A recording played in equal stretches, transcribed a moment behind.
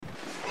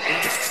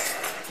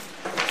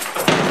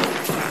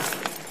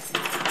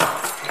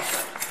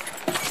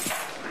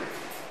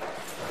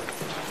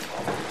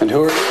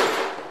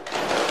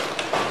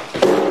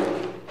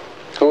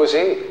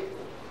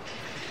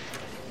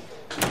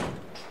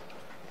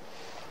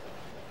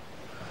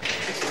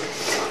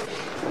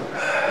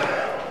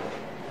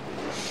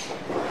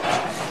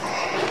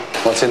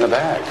What's in the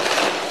bag?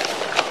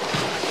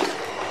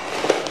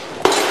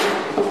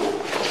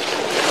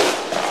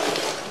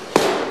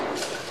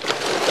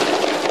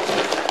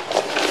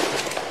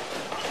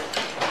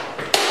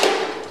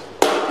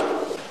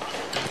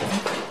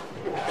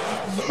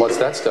 What's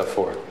that stuff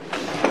for?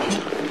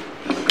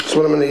 It's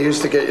what I'm going to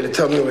use to get you to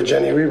tell me where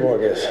Jenny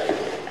Reborg is.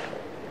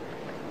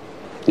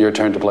 Your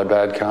turn to play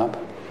bad cop?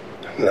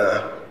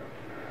 Nah.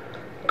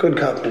 Good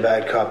cop and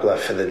bad cop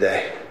left for the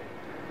day.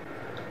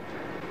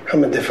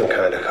 I'm a different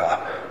kind of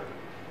cop.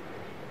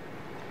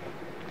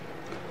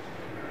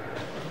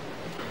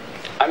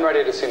 I'm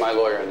ready to see my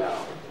lawyer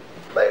now.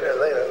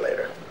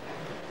 Later.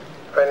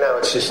 Right now,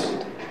 it's just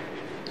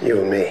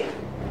you and me.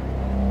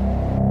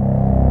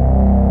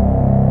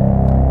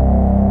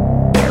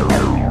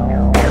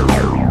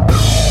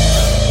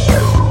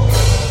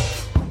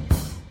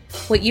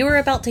 What you are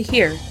about to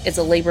hear is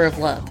a labor of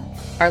love.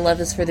 Our love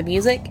is for the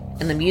music,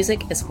 and the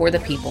music is for the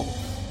people.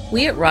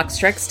 We at Rock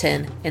Strikes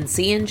 10 and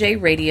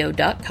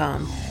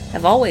CNJRadio.com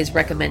have always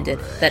recommended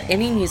that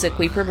any music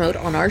we promote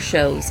on our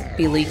shows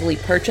be legally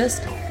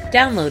purchased,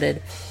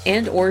 downloaded,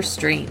 and or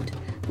streamed.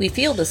 We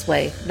feel this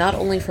way not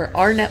only for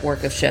our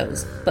network of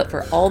shows, but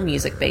for all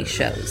music-based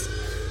shows.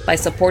 By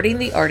supporting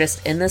the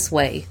artist in this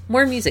way,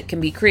 more music can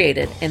be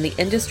created and the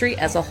industry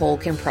as a whole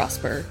can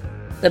prosper.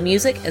 The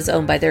music is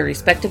owned by their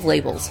respective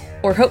labels,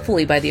 or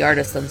hopefully by the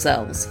artists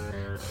themselves.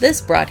 This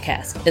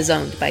broadcast is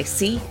owned by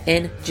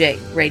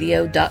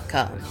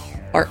CNJRadio.com.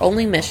 Our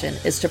only mission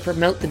is to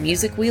promote the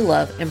music we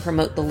love and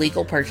promote the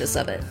legal purchase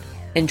of it.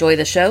 Enjoy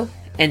the show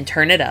and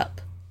turn it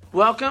up.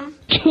 Welcome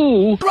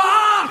to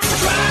Rock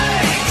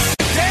Strikes!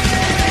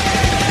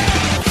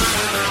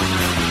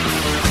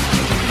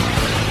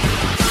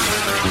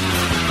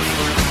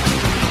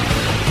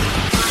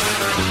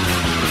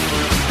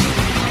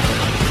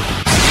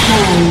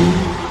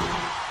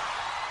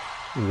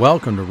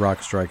 Welcome to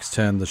Rock Strikes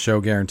 10, the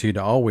show guaranteed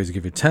to always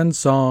give you 10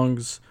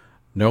 songs,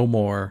 no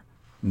more,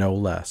 no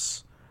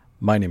less.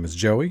 My name is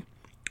Joey.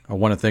 I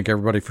want to thank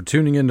everybody for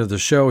tuning into the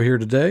show here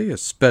today,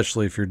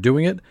 especially if you're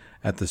doing it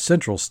at the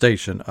central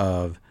station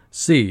of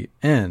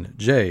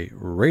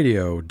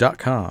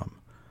CNJRadio.com.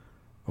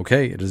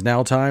 Okay, it is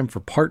now time for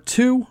part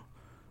 2,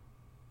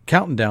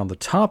 counting down the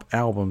top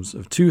albums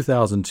of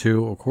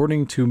 2002,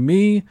 according to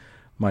me,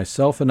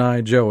 myself and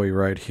I, Joey,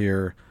 right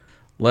here.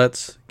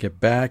 Let's get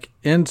back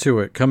into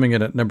it. Coming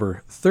in at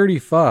number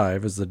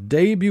 35 is the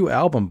debut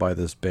album by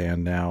this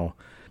band now.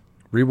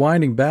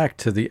 Rewinding back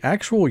to the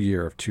actual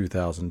year of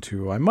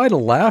 2002, I might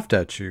have laughed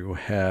at you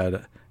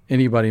had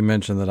anybody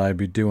mentioned that I'd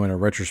be doing a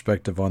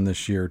retrospective on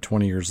this year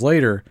 20 years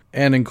later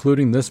and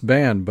including this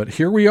band, but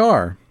here we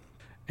are.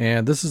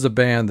 And this is a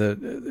band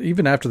that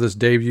even after this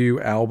debut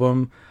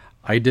album,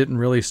 I didn't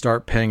really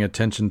start paying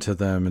attention to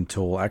them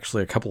until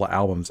actually a couple of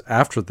albums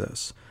after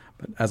this.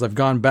 But as I've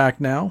gone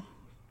back now,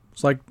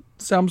 it's like,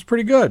 sounds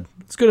pretty good.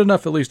 It's good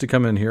enough at least to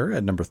come in here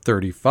at number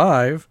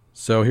 35.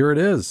 So here it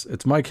is.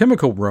 It's My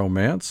Chemical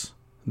Romance.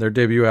 Their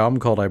debut album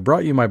called I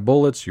Brought You My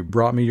Bullets, You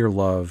Brought Me Your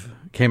Love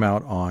came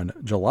out on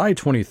July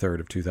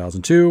 23rd of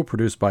 2002,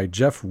 produced by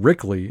Jeff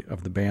Rickley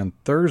of the band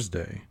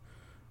Thursday.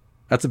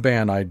 That's a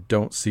band I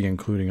don't see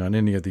including on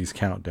any of these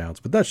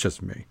countdowns, but that's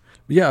just me.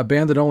 But yeah, a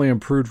band that only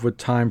improved with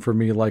time for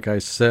me, like I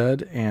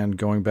said, and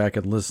going back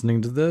and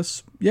listening to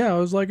this, yeah, I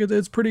was like,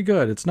 it's pretty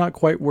good. It's not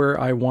quite where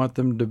I want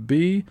them to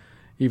be,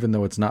 even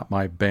though it's not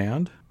my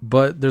band.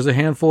 But there's a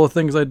handful of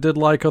things I did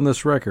like on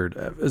this record.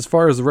 As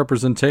far as the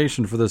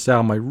representation for this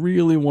album, I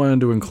really wanted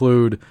to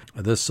include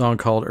this song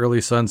called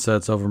Early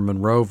Sunsets over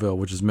Monroeville,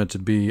 which is meant to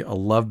be a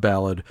love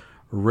ballad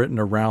written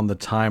around the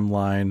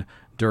timeline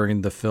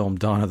during the film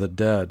Dawn of the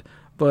Dead.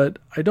 But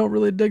I don't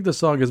really dig the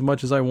song as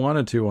much as I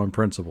wanted to on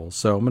principle,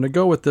 so I'm going to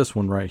go with this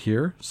one right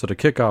here. So to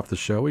kick off the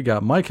show, we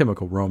got My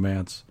Chemical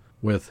Romance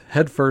with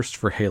Head First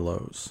for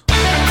Halos.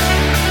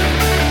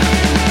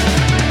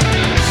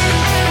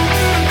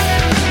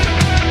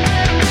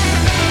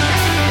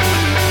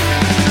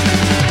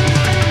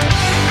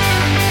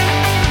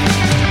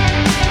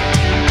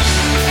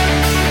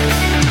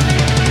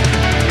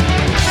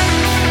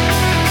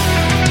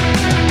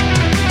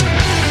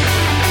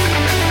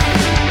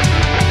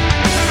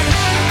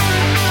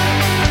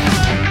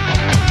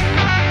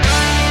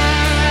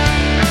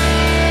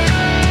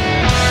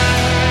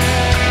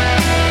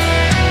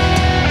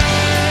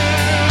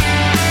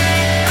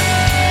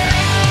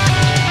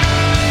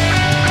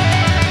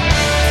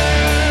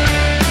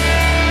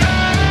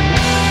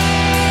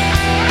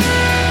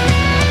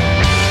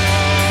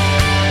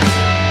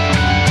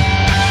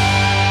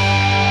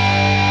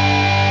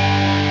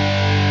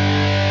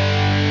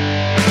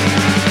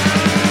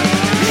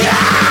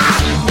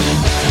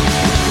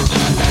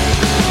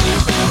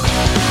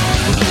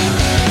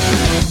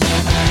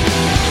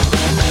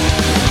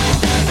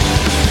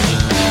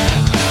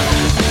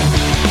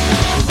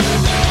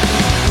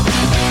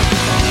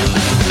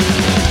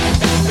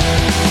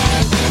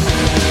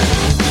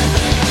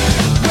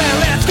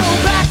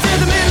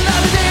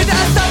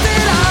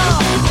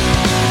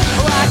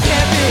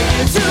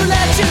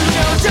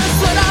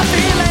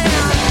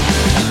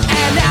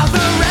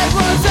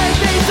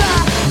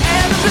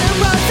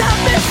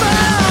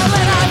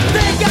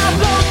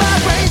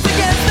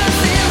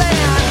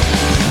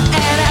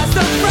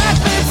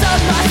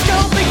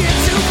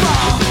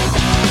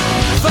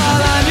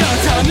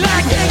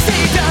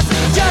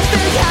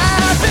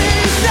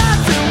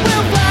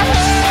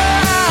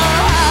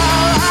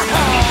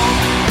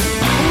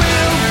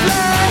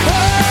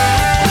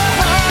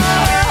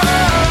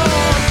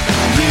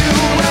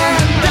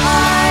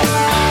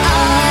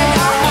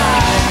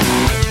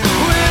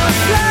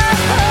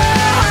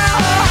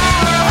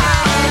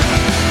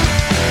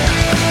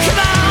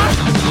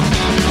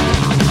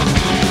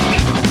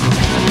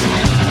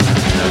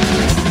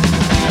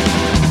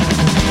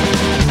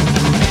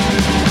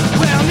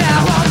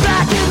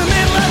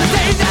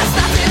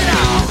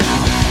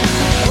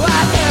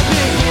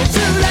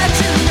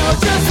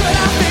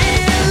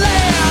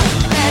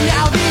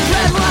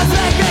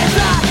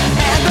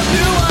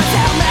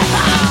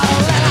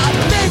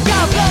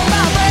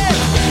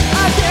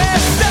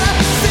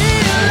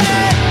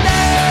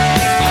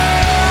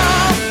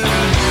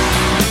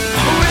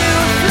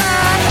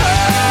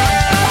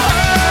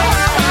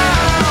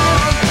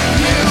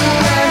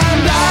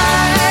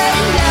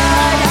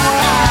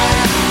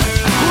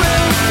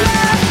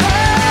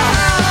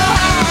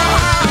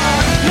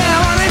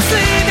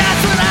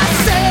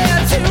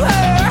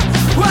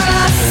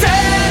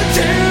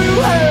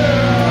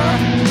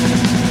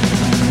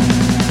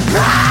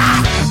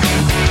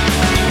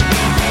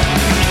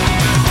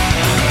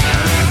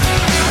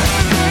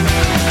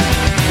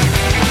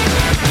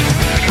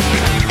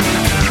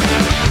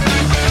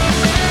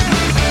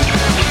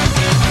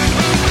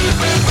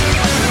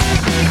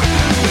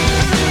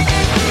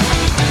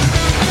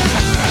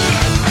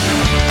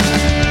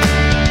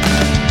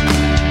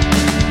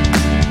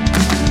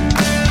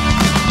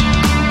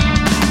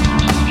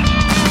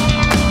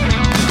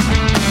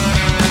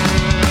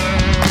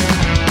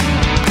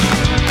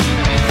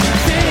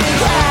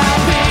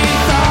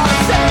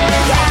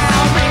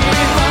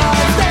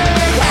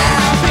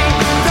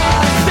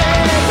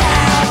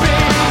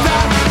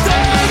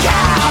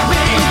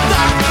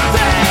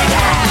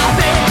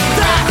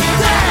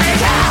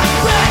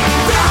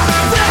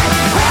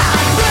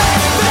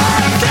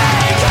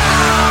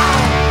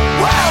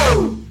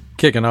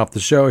 Kicking off the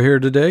show here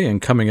today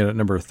and coming in at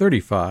number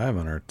 35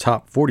 on our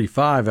top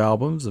 45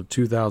 albums of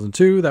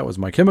 2002, that was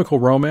My Chemical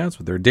Romance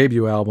with their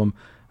debut album,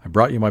 I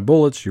Brought You My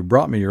Bullets, You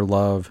Brought Me Your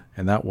Love,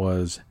 and that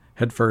was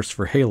Headfirst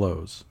for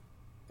Halos.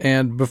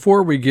 And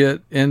before we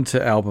get into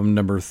album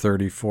number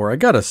 34, I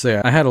gotta say,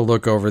 I had to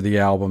look over the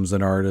albums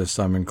and artists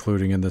I'm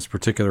including in this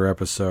particular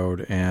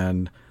episode,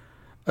 and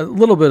a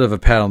little bit of a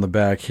pat on the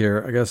back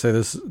here. I gotta say,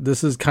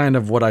 this is kind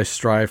of what I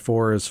strive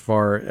for as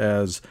far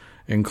as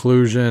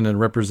inclusion and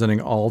representing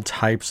all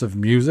types of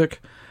music.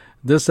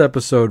 This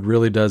episode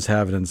really does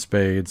have it in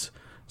spades.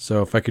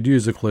 So if I could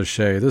use a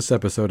cliche, this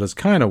episode is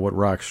kind of what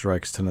Rock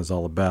Strikes 10 is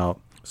all about.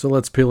 So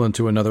let's peel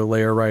into another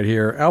layer right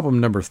here. Album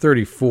number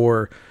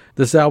 34.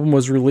 This album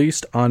was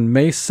released on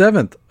May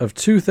 7th of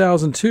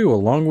 2002,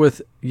 along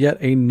with yet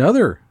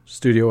another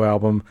studio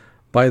album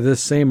by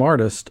this same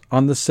artist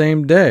on the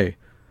same day.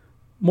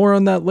 More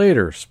on that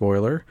later,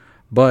 spoiler.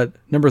 But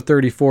number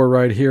 34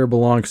 right here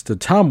belongs to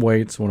Tom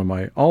Waits, one of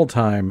my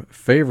all-time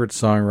favorite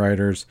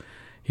songwriters.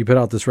 He put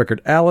out this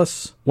record,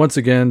 Alice, once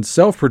again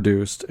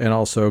self-produced and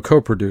also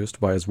co-produced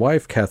by his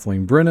wife,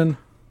 Kathleen Brennan.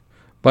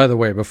 By the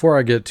way, before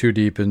I get too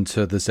deep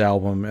into this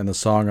album and the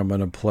song I'm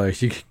going to play,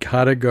 you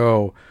gotta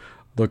go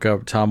look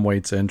up Tom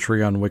Waits'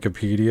 entry on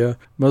Wikipedia.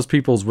 Most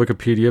people's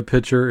Wikipedia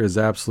picture is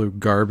absolute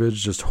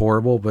garbage, just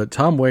horrible, but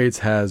Tom Waits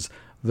has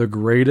the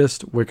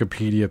greatest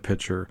Wikipedia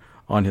picture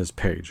on his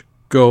page.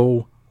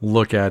 Go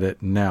look at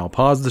it now.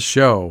 Pause the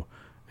show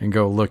and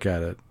go look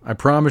at it. I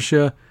promise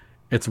you,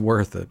 it's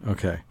worth it.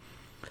 Okay.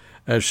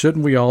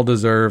 Shouldn't we all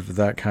deserve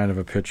that kind of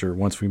a picture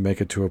once we make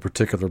it to a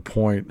particular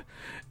point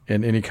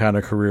in any kind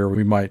of career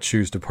we might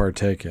choose to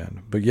partake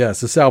in? But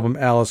yes, this album,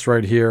 Alice,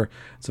 right here,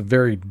 it's a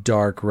very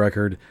dark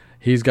record.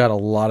 He's got a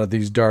lot of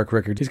these dark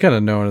records. He's kind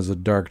of known as a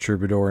dark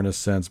troubadour in a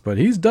sense, but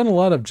he's done a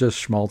lot of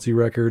just schmaltzy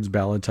records,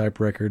 ballad type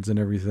records and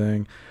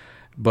everything.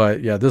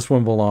 But yeah, this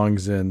one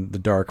belongs in the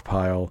dark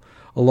pile,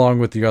 along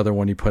with the other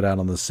one he put out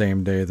on the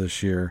same day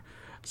this year.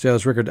 So yeah,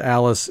 this record,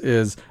 Alice,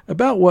 is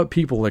about what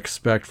people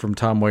expect from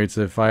Tom Waits.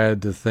 If I had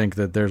to think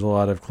that there's a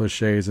lot of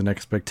cliches and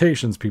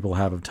expectations people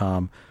have of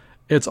Tom,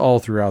 it's all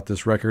throughout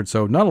this record.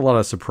 So not a lot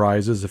of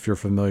surprises if you're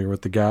familiar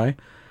with the guy.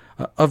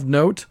 Of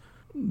note,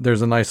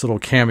 there's a nice little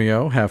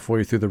cameo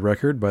halfway through the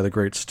record by the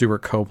great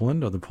Stuart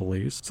Copeland of the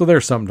Police. So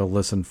there's something to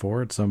listen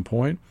for at some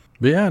point.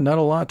 But yeah, not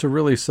a lot to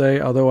really say,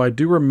 although I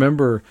do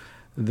remember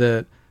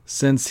that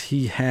since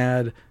he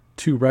had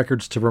 2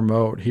 records to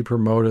promote, he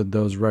promoted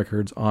those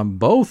records on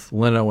both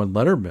Leno and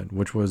Letterman,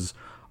 which was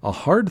a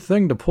hard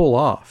thing to pull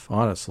off,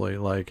 honestly.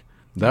 Like,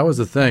 that was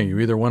the thing. You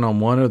either went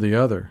on one or the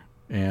other.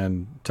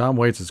 And Tom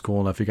Waits is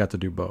cool enough, he got to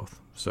do both.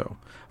 So,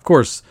 of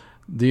course,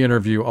 the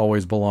interview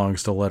always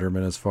belongs to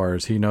Letterman as far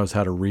as he knows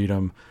how to read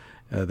them.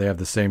 They have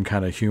the same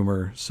kind of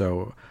humor.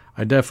 So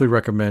I definitely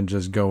recommend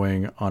just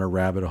going on a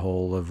rabbit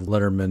hole of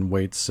Letterman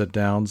Waits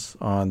sit-downs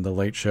on The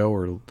Late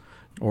Show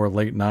or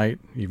Late Night,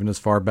 even as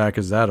far back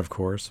as that, of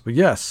course. But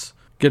yes,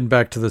 getting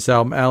back to this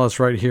album, Alice,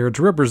 right here,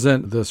 to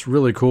represent this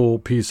really cool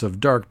piece of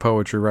dark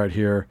poetry right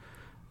here.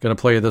 Gonna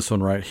play this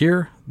one right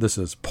here. This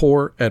is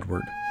Poor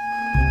Edward.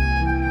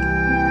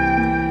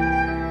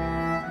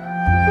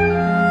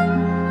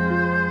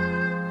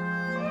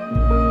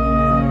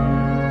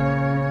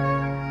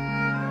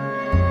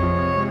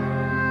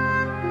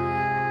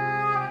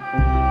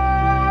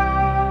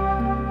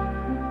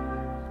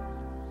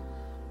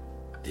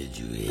 Did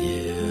you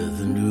hear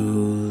the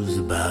news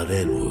about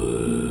Edward?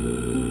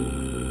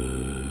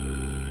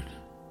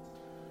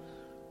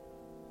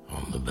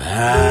 On the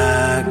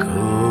back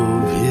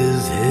of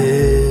his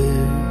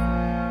head,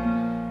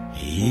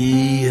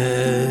 he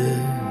had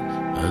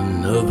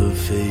another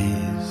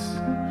face.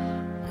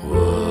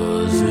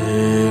 Was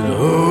it a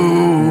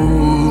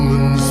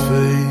woman's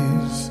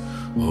face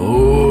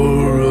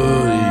or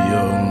a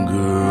young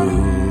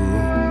girl?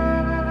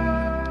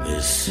 They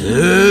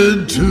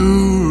said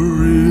to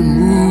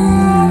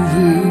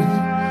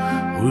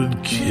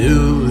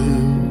kill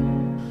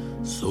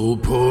him, so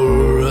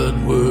poor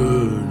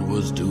Edward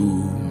was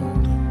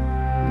doomed.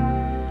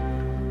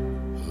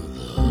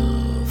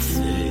 The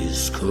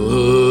face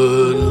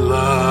could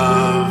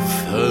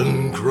laugh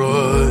and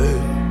cry.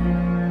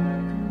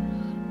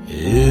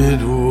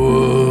 It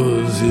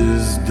was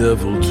his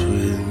devil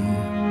twin.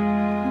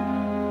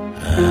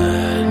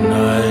 At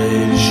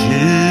night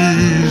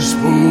she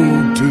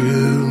spoke to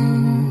him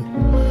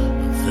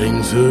of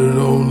things heard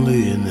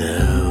only in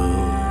hell.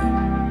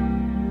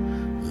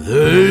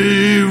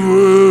 They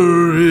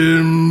were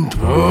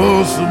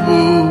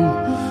impossible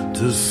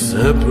to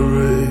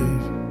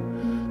separate,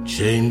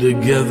 chained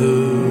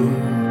together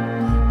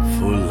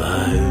for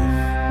life.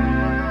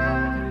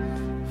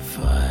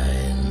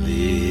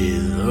 Finally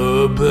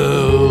the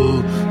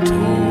bell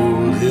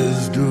told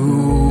his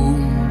doom.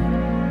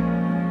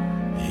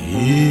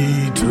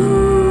 He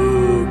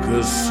took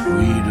a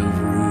suite of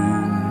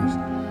rooms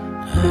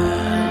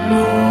and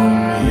hung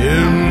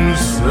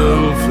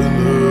himself in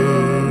her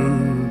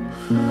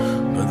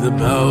the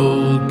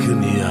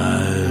balcony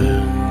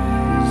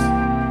irons.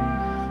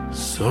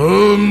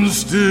 Some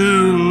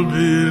still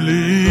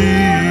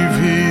believe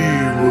he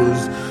was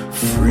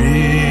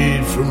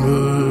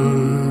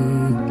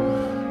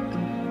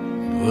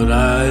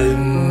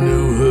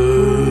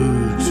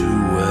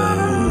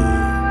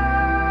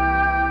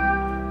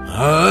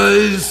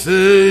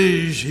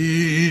day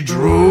she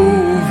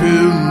drove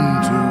him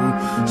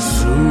to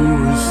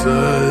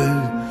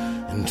suicide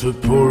and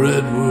took poor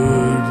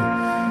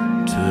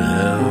Edward to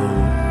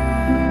hell.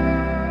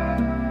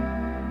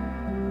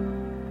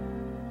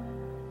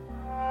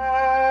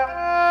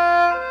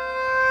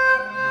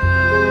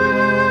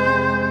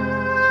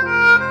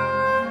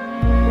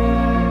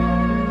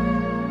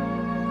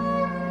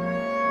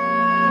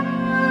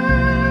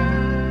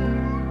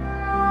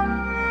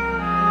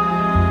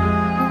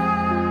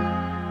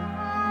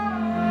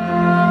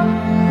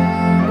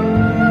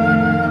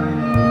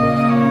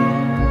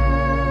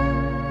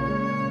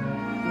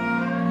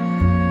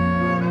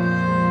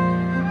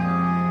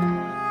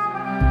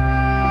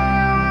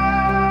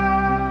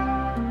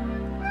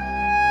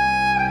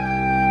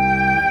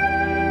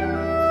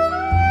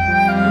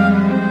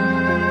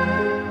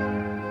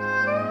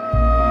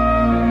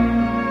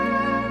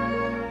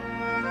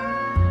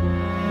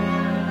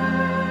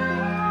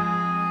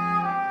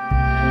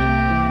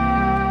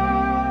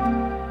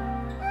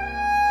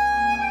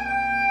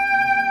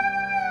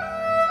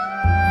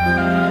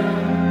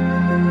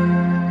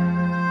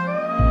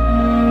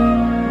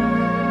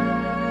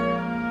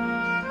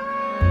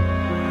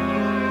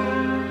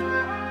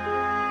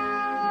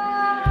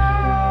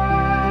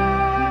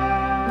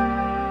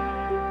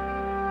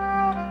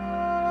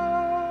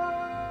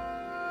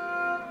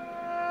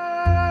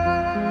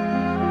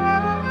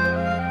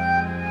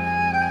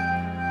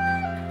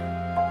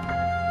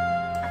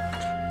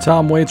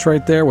 Tom Waits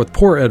right there with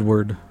Poor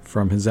Edward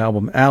from his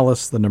album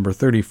Alice, the number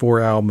 34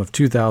 album of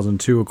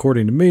 2002,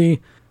 according to me.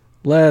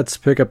 Let's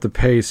pick up the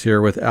pace here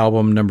with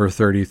album number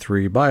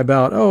 33 by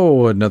about,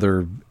 another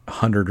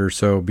 100 or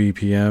so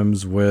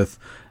BPMs with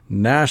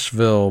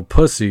Nashville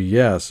Pussy.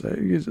 Yes,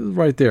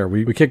 right there.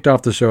 We kicked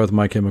off the show with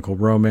My Chemical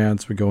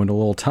Romance. We go into a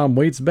little Tom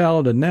Waits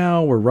ballad, and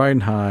now we're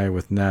riding high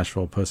with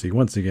Nashville Pussy.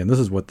 Once again, this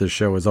is what this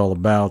show is all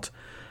about.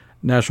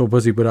 Nashville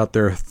Pussy put out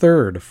their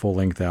third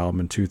full-length album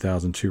in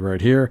 2002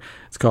 right here.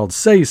 It's called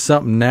Say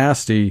Something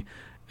Nasty.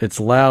 It's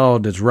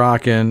loud, it's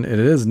rocking, it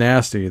is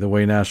nasty the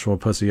way Nashville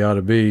Pussy ought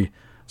to be.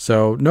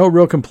 So no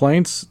real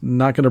complaints,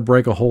 not going to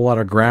break a whole lot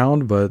of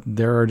ground, but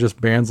there are just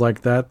bands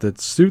like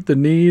that suit the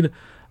need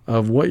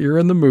of what you're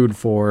in the mood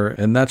for,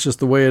 and that's just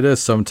the way it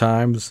is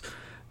sometimes.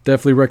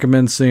 Definitely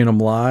recommend seeing them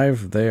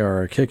live. They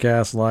are a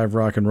kick-ass live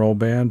rock and roll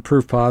band.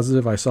 Proof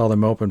positive, I saw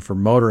them open for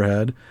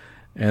Motorhead,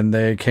 and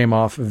they came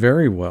off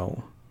very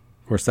well.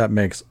 Of course, that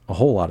makes a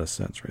whole lot of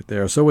sense right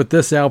there. So with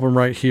this album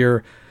right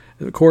here,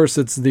 of course,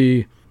 it's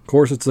the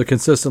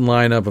consistent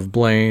lineup of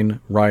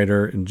Blaine,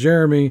 Ryder, and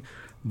Jeremy.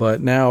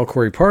 But now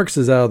Corey Parks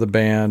is out of the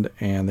band,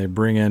 and they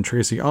bring in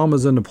Tracy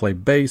Almazan to play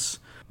bass.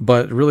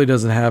 But it really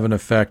doesn't have an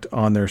effect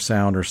on their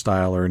sound or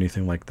style or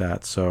anything like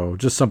that. So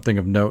just something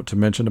of note to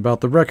mention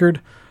about the record.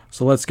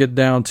 So let's get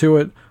down to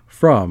it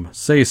from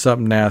Say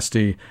Something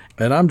Nasty.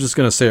 And I'm just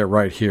going to say it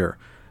right here.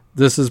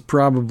 This is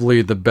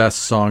probably the best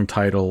song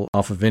title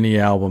off of any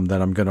album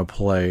that I'm going to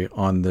play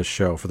on this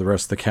show for the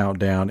rest of the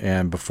countdown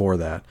and before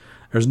that.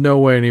 There's no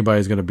way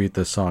anybody's going to beat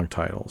this song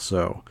title.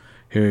 So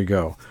here you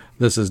go.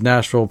 This is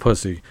Nashville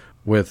Pussy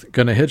with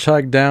Gonna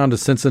Hitchhike Down to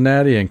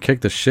Cincinnati and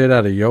Kick the Shit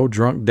Out of Yo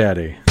Drunk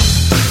Daddy.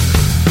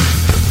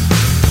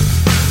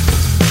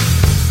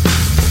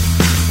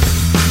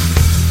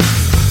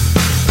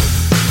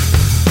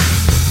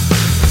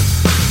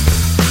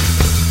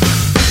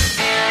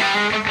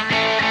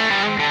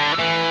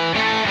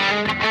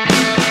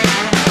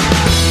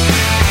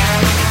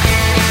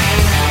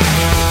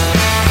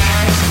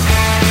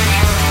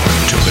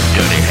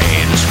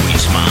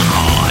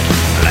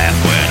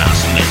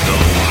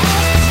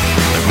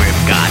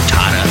 Got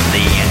tighter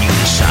than you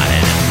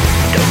decided,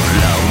 don't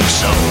love me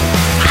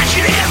so.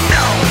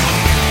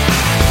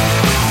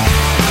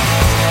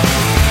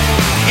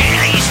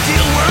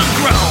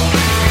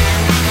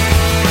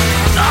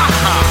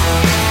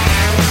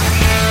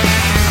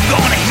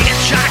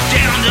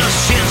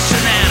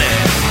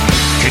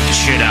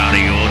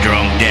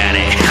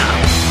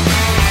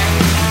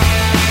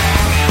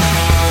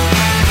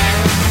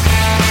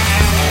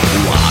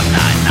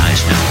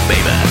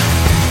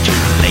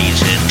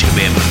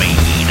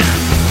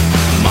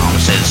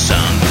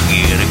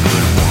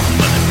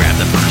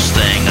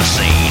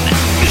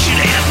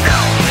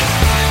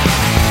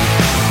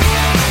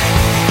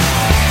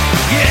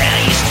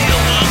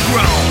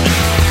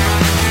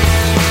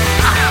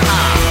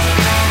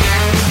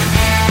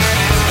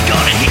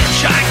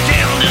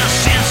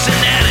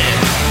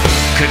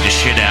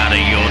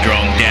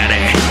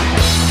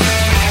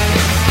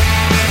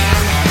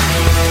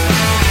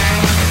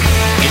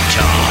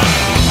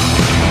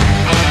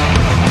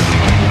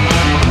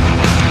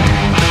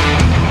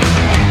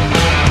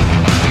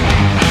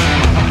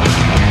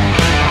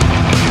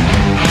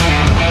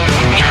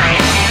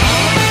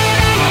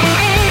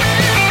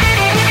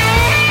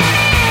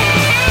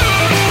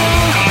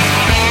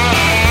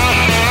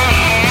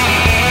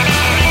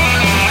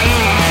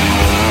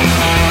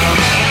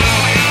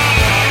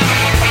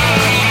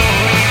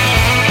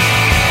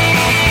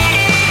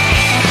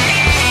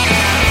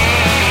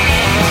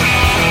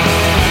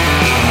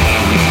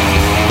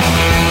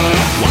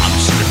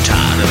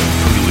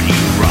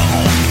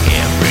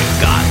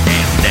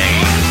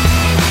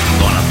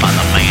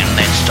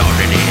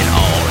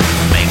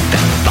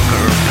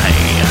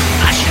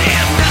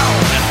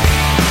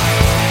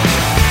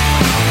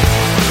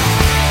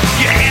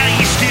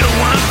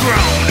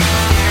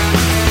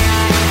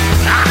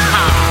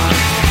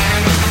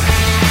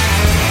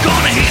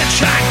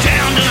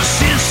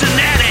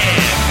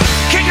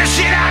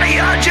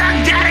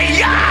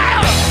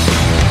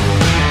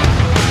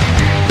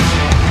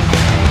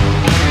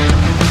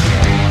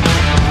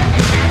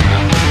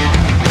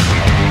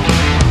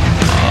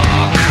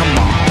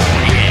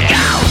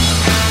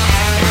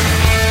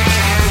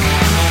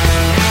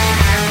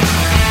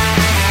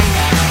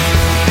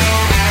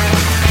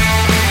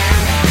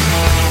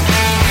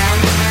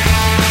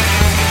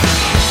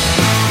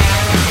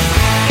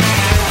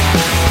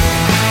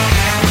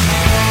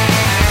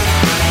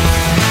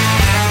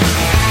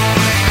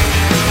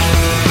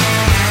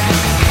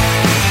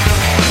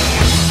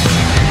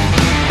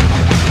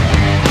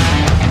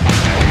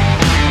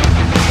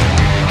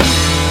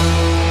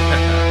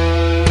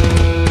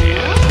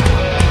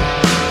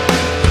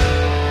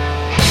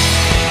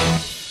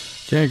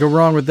 Can't go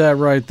wrong with that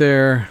right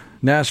there.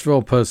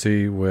 Nashville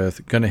Pussy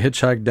with Gonna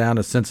Hitchhike Down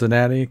to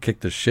Cincinnati,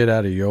 Kick the Shit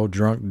Out of Your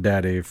Drunk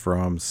Daddy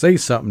from Say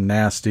Something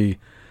Nasty.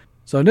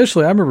 So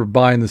initially, I remember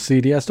buying the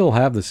CD. I still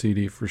have the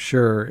CD for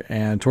sure.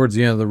 And towards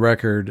the end of the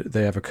record,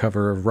 they have a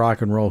cover of Rock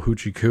and Roll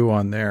Hoochie Coo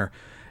on there.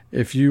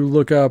 If you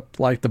look up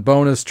like the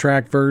bonus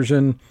track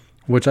version,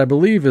 which I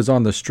believe is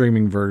on the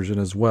streaming version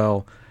as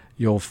well,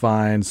 you'll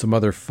find some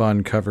other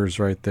fun covers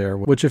right there,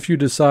 which if you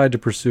decide to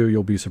pursue,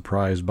 you'll be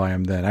surprised by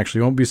them then. Actually,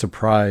 you won't be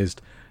surprised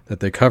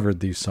that they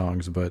covered these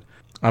songs, but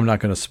I'm not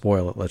going to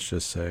spoil it, let's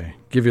just say.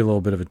 Give you a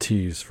little bit of a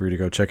tease for you to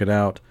go check it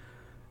out.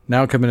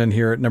 Now coming in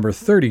here at number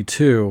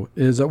 32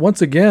 is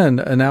once again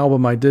an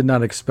album I did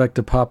not expect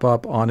to pop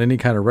up on any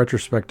kind of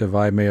retrospective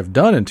I may have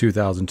done in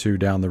 2002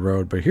 down the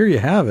road, but here you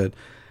have it.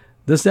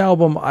 This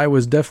album I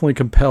was definitely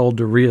compelled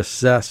to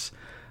reassess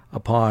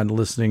upon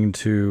listening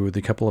to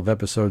the couple of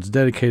episodes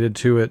dedicated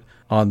to it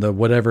on the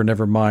Whatever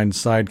Nevermind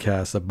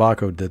sidecast that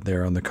Baco did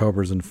there on the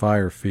Cobras and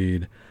Fire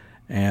feed.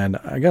 And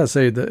I gotta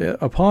say,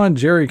 upon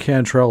Jerry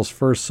Cantrell's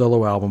first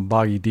solo album,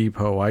 Boggy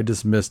Depot, I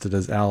dismissed it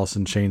as Alice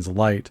in Chains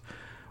Light,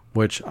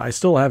 which I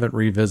still haven't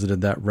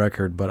revisited that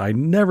record, but I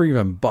never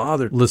even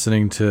bothered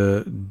listening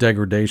to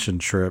Degradation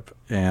Trip,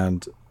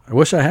 and I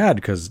wish I had,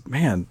 because,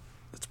 man,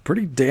 it's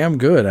pretty damn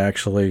good,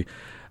 actually.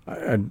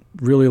 I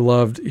really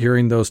loved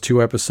hearing those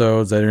 2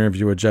 episodes, that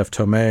interview with Jeff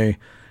Tomei,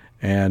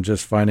 and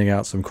just finding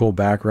out some cool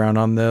background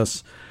on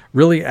this.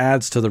 Really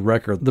adds to the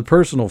record. The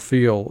personal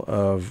feel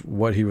of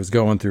what he was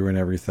going through and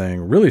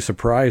everything really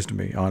surprised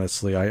me,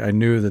 honestly. I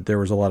knew that there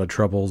was a lot of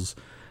troubles,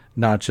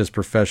 not just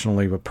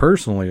professionally, but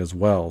personally as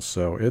well.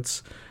 So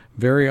it's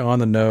very on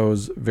the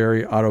nose,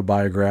 very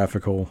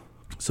autobiographical.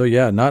 So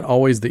yeah, not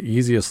always the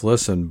easiest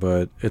listen,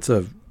 but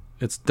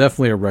it's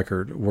definitely a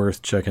record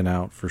worth checking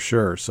out for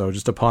sure. So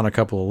just upon a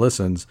couple of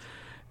listens,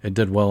 it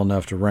did well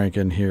enough to rank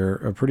in here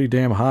a pretty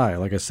damn high.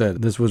 Like I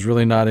said, this was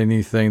really not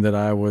anything that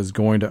I was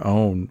going to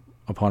own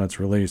upon its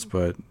release,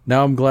 but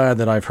now I'm glad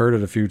that I've heard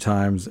it a few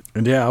times,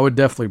 and yeah, I would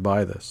definitely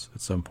buy this at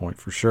some point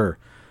for sure.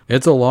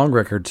 It's a long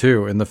record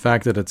too, and the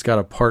fact that it's got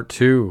a part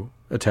 2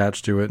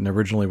 attached to it and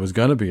originally was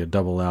going to be a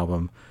double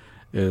album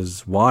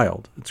is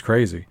wild. It's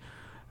crazy.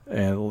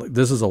 And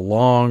this is a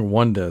long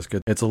one disc.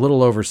 It's a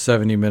little over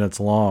 70 minutes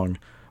long,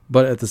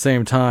 but at the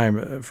same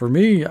time, for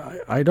me,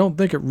 I don't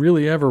think it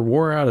really ever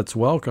wore out its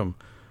welcome,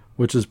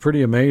 which is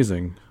pretty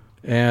amazing.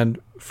 And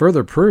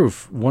further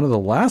proof, one of the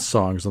last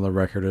songs on the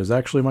record is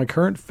actually my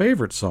current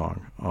favorite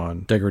song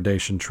on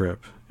Degradation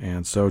Trip.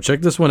 And so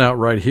check this one out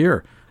right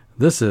here.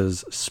 This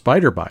is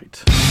Spider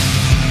Bite.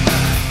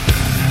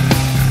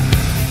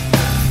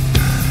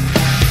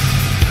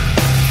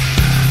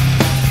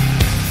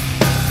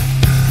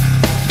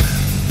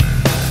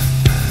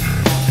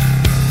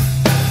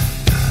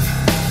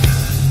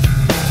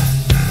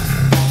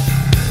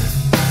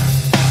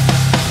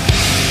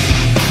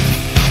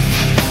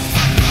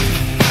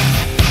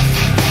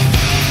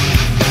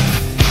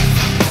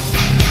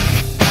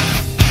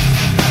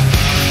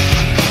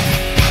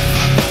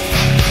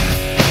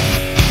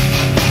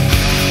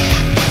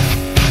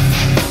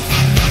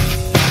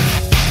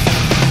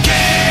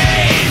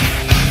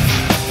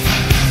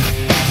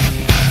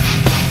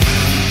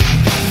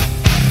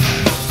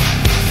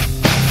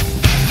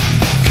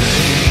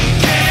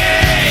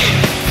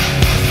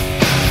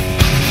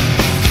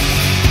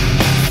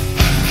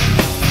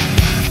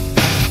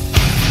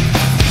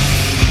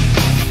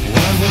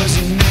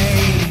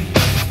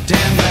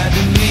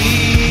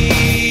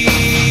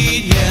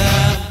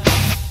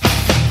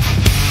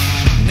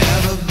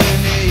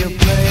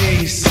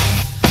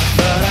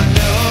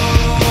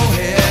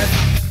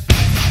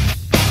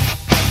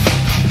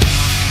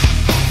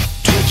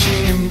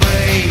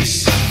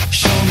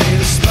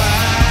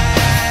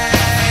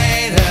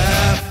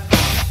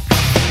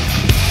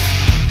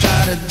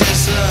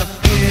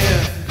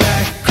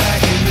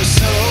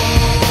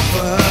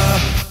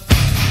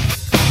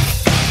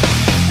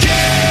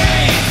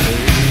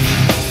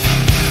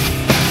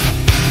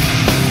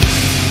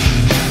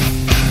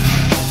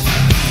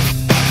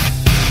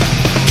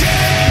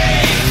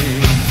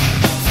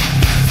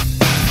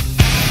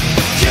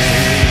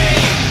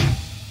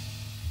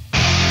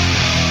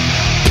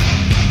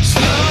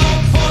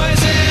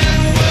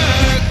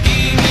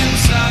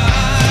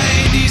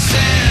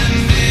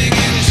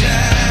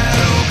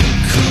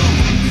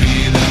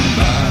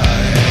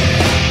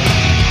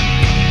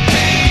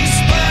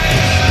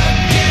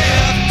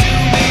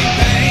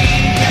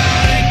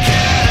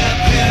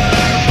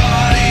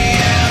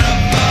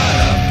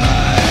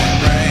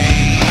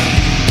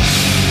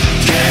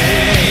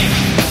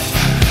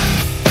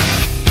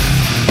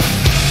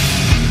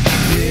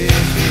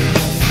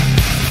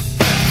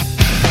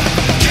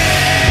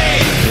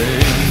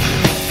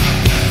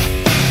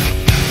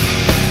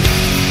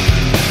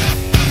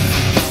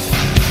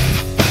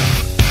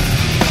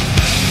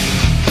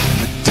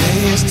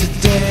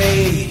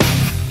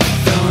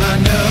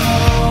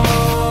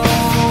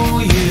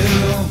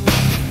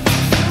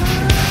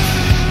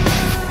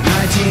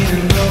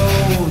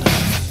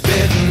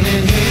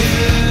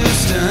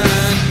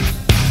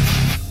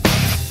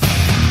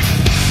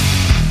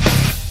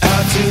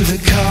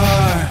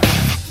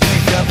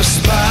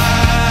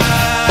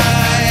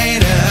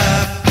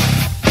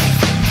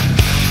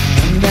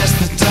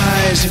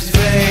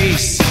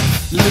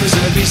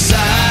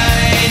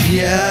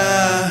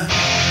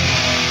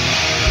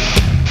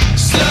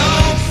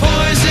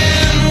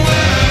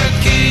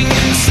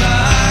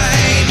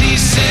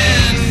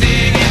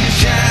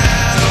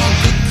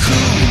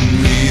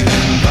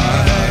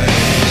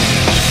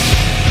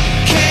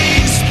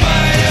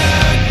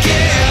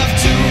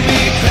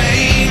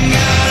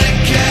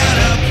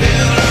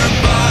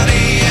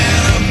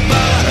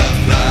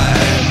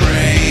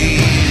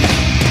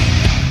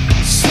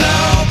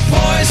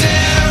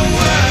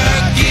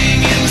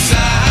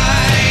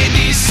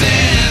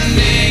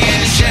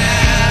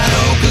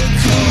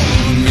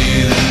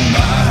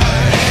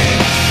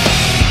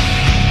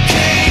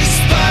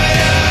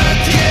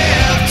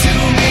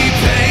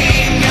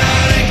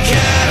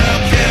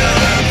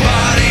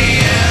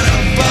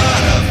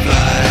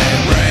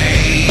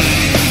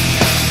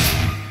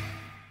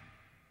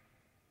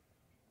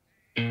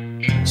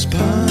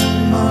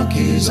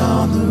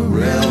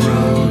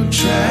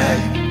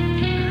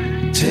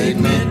 take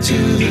me to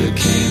the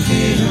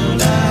Kingfield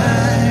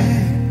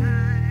Light.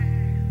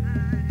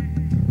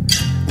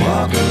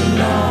 Walk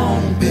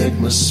along, pick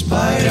my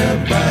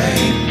spider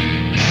bite.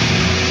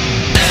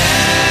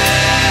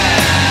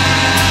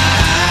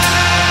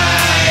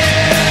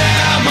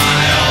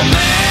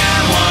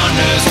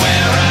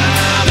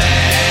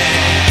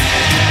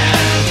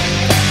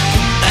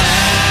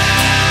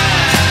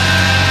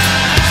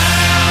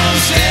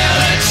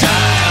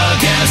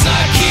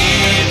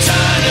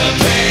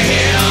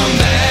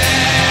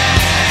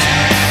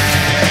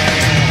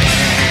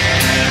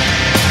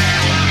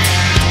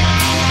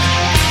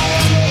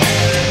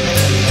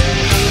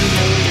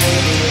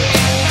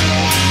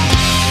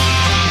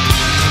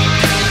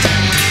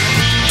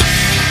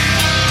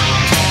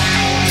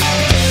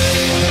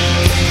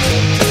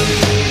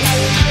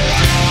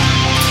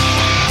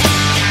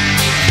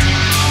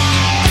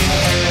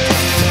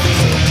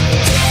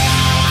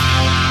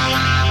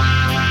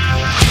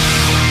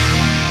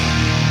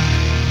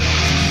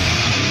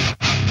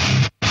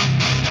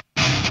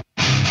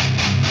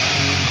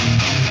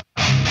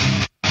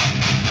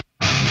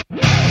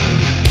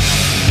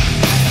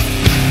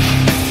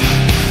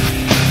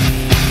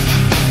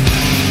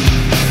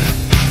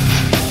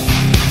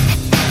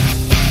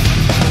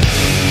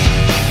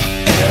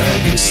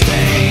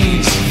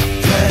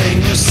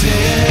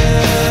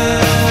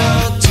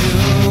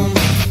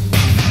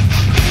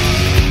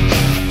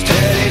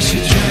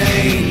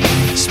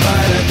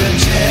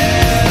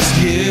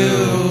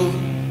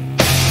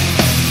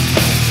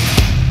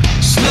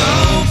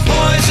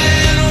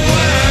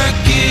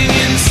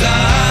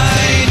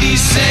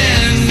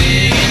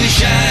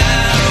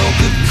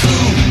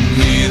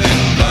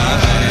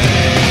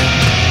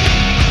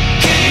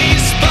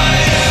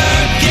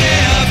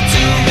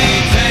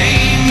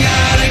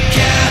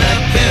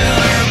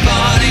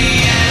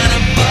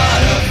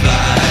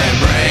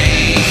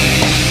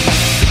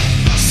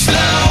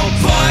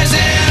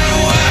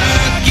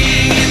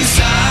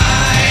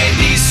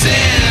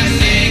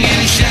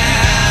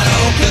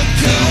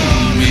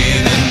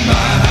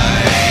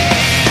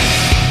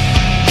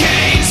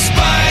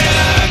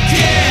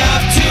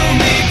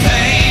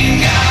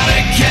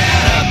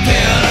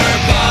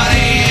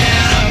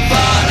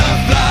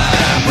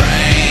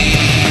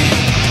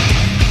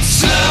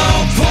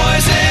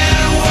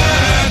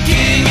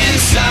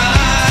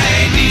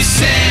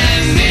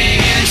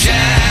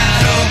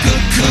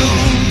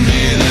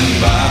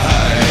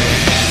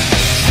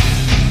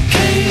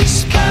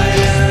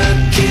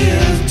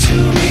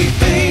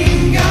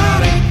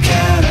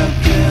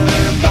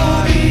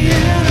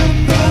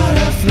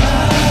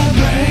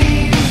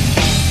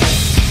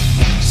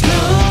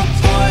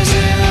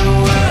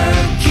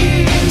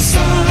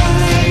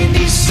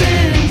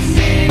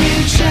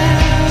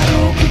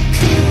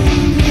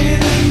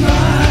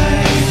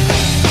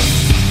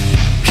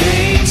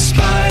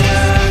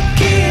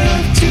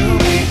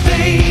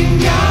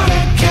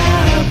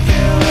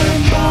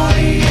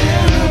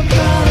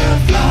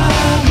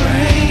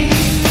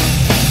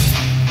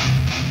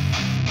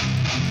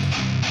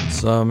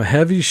 Some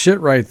heavy shit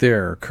right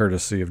there,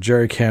 courtesy of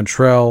Jerry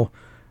Cantrell.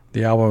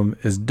 The album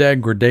is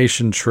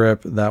Degradation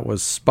Trip. That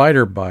was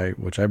Spider Bite,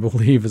 which I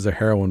believe is a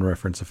heroin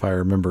reference, if I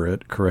remember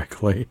it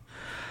correctly.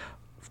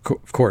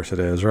 Of course it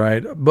is,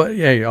 right? But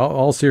hey,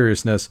 all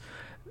seriousness,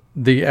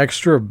 the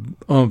extra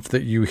oomph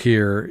that you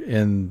hear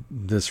in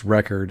this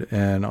record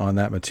and on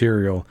that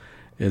material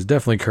is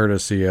definitely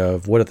courtesy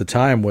of what at the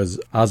time was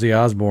Ozzy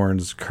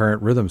Osbourne's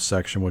current rhythm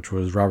section, which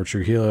was Robert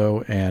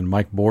Trujillo and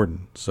Mike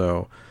Bordin.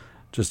 So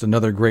just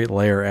another great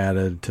layer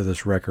added to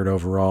this record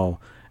overall.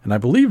 And I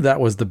believe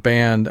that was the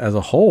band as a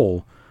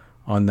whole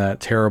on that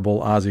terrible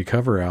Ozzy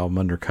cover album,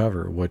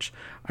 Undercover, which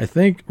I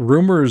think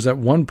rumors at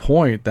one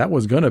point that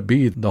was going to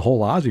be the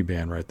whole Ozzy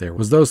band right there,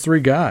 was those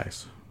three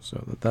guys.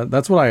 So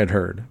that's what I had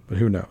heard, but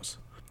who knows.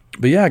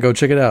 But yeah, go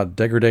check it out,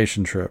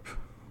 Degradation Trip.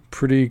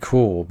 Pretty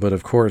cool, but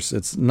of course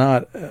it's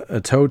not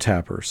a toe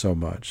tapper so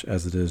much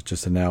as it is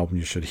just an album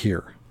you should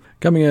hear.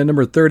 Coming in at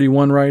number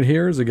 31 right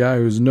here is a guy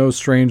who's no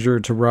stranger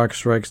to Rock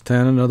Strikes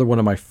 10, another one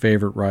of my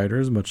favorite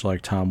writers, much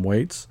like Tom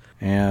Waits,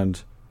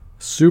 and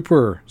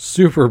super,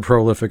 super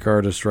prolific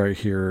artist right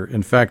here.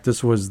 In fact,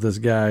 this was this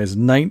guy's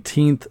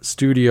 19th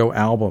studio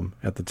album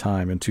at the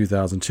time in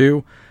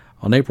 2002,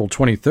 on April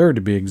 23rd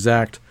to be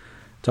exact.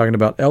 Talking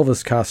about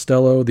Elvis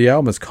Costello. The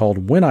album is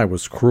called When I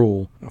Was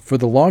Cruel. For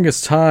the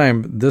longest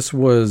time, this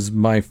was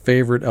my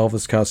favorite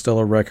Elvis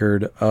Costello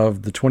record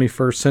of the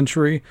 21st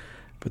century,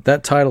 but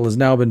that title has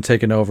now been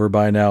taken over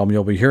by an album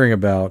you'll be hearing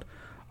about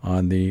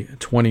on the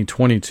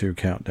 2022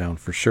 countdown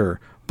for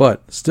sure.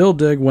 But still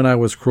dig When I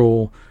Was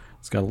Cruel.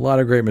 It's got a lot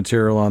of great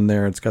material on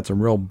there. It's got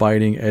some real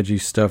biting, edgy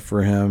stuff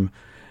for him.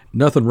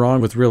 Nothing wrong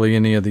with really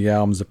any of the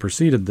albums that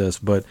preceded this,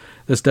 but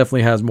this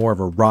definitely has more of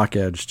a rock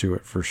edge to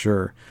it for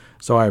sure.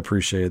 So I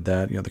appreciated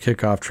that. The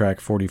kickoff track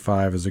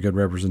 45 is a good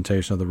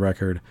representation of the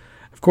record.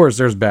 Of course,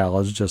 there's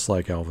ballads, just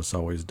like Elvis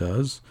always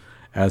does,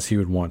 as he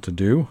would want to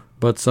do,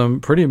 but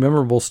some pretty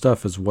memorable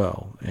stuff as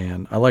well.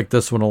 And I like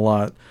this one a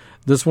lot.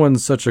 This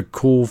one's such a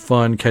cool,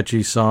 fun,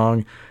 catchy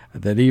song.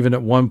 that even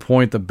at one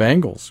point the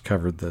Bangles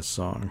covered this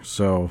song.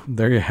 So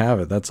there you have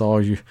it. That's all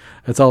it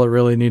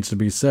really needs to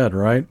be said,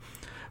 right?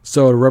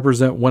 So to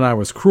represent When I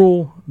Was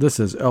Cruel, this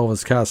is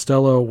Elvis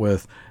Costello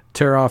with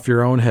Tear Off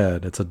Your Own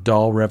Head. It's a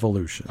doll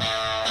revolution.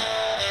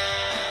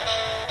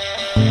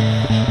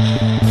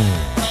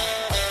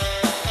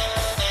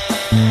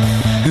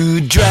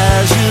 Who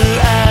dries your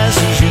eyes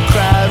as you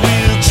cry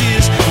real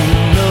tears? Who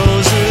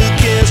knows or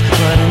cares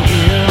what an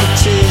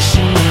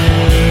imitation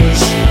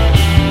is?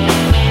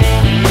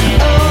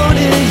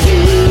 Only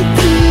you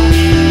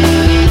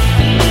could.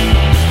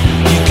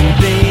 You can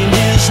paint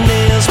his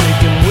nails,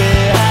 make him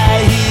wear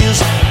high heels.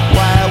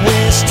 Why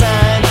waste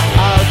time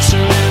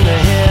altering the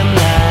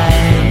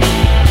hemline?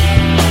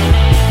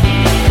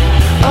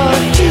 Or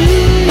do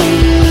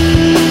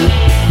you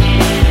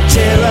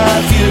tear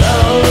off your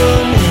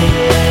own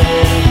head?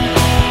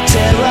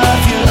 Tear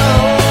off your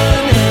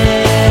own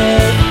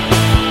head.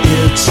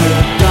 It's a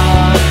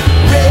dark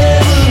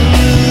revolution.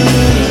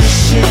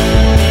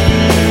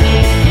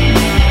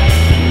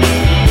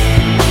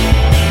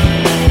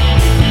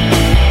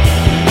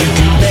 You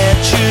can bat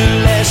your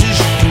lashes,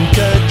 you can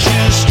cut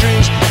your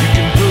strings, you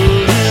can pull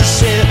his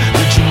hair,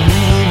 but you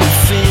move your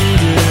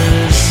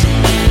fingers.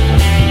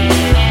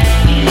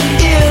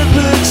 It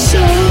looks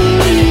so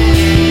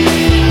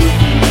real.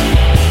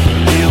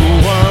 If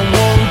one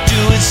won't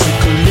do it, so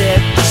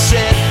collect the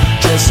set.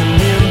 Dress him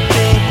in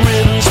pink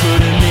ribbons,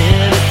 put him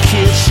in a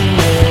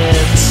kitchenette.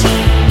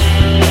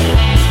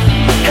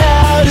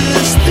 How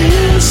does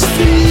this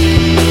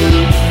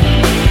feel?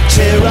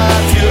 Tear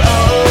off your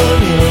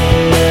own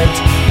head.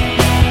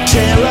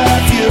 Tear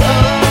off your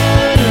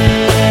own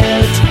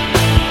head.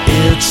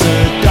 It's a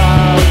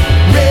dark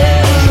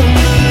revolution.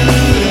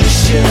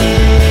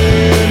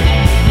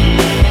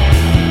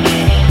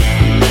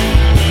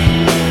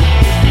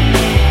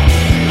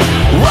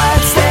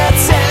 What's that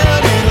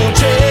sound? It'll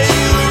tear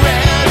you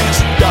around. It's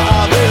a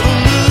dark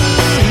revolution.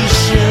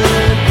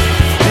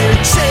 They're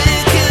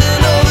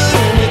taking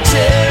over and they're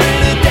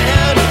tearing it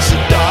down. It's a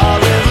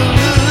dark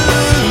revolution.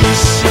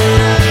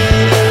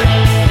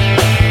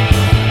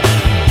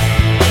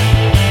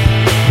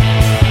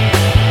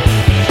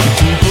 You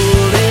can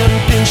pull and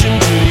pinch him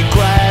till he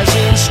cries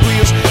and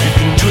squeals. You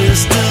can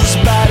twist his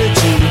body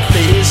till he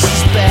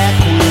faces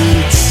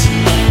backwards.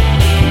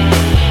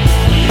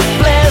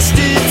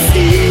 Plastic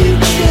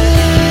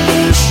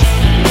features.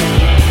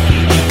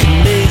 You can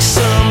make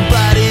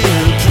somebody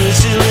a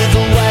pretty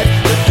little wife,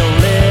 but don't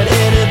let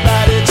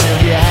anybody tell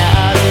you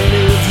how to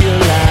live your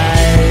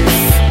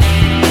life.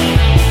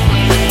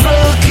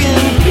 Broken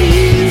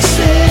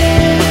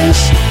pieces.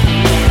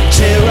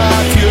 Tear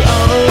off your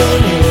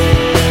own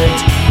head.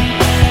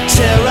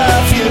 Tear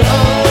off your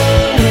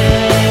own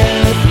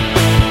head.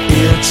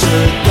 It's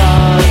a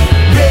dark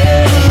revolution.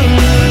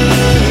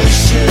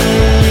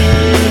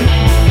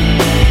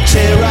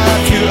 Tear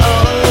off your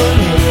own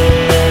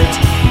head.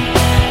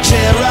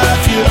 Tear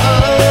off your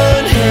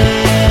own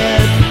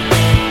head.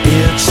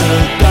 It's a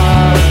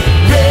dark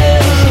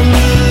revolution.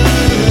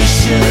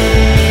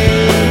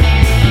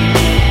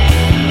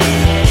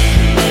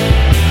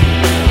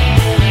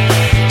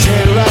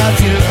 Tear off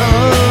your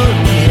own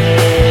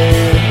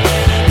head.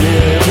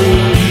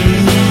 Revolution.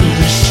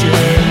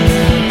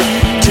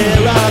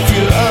 Tear off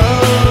your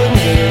own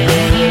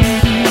head.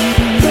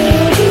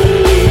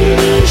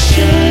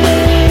 Revolution.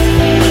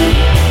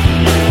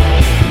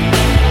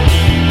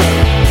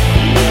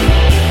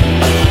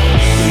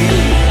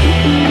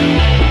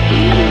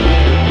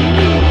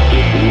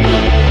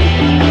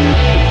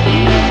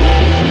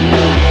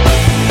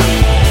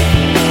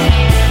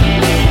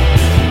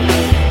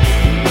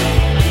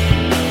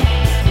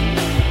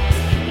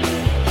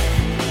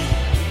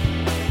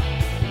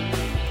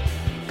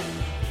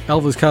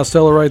 Elvis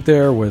Costello right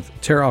there with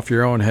Tear Off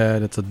Your Own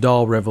Head. It's a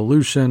doll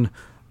revolution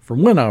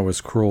from When I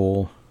Was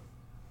Cruel.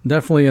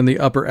 Definitely in the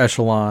upper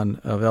echelon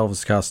of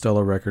Elvis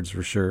Costello records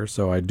for sure,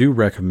 so I do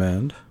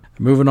recommend.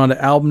 Moving on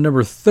to album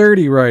number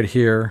 30 right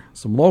here.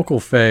 Some local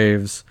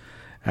faves.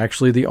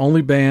 Actually the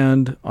only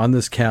band on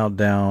this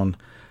countdown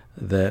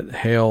that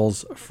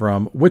hails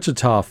from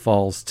Wichita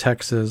Falls,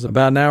 Texas.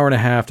 About an hour and a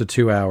half to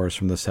 2 hours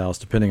from this house,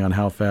 depending on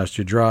how fast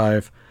you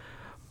drive.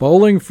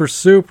 Bowling for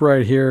Soup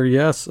right here.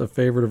 Yes, a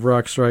favorite of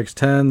Rock Strikes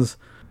 10's.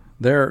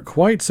 Their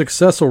quite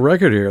successful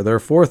record here. Their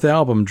fourth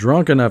album,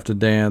 Drunk Enough to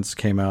Dance,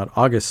 came out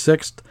August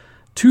 6th,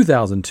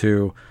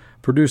 2002,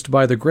 produced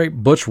by the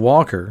great Butch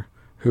Walker,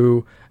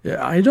 who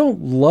I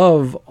don't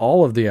love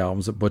all of the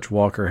albums that Butch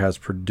Walker has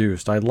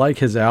produced. I like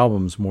his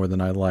albums more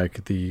than I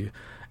like the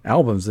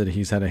albums that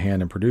he's had a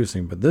hand in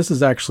producing, but this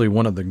is actually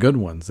one of the good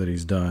ones that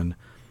he's done.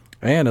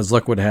 And as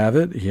luck would have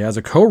it, he has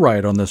a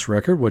co-write on this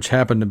record, which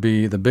happened to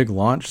be the big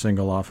launch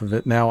single off of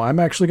it. Now, I'm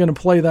actually going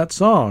to play that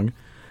song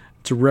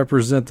to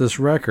represent this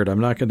record. I'm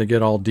not going to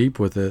get all deep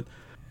with it.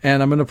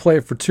 And I'm going to play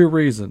it for two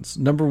reasons.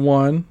 Number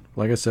one,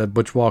 like I said,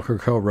 Butch Walker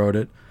co-wrote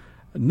it.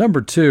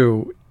 Number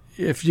two,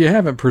 if you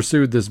haven't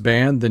pursued this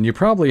band, then you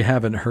probably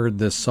haven't heard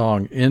this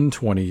song in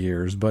 20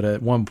 years. But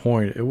at one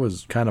point, it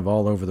was kind of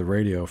all over the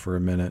radio for a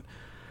minute.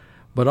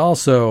 But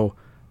also,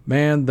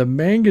 Man, the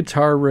main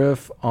guitar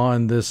riff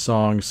on this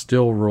song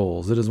still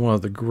rules. It is one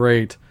of the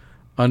great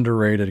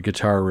underrated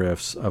guitar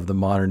riffs of the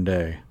modern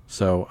day.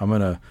 So I'm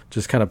going to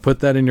just kind of put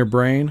that in your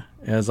brain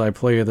as I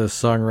play this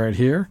song right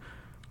here.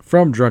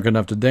 From Drunk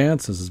Enough to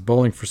Dance, this is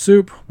Bowling for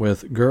Soup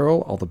with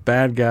Girl All the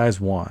Bad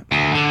Guys Want.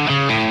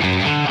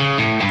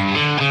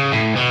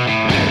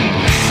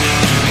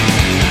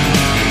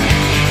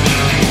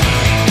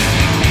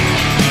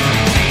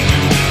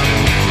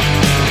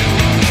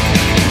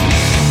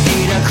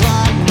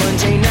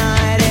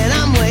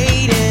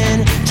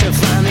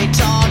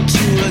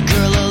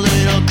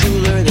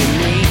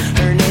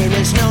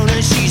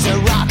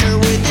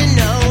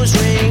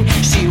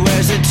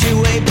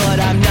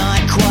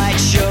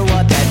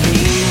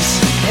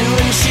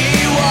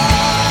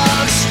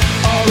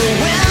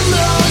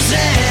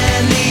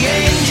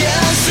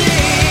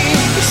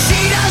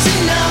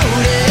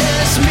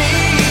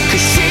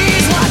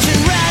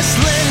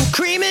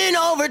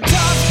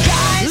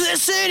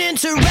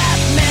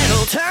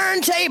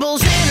 Turntables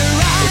in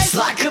her eyes. It's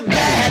like a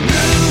bad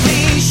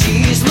movie.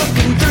 She's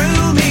looking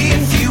through me.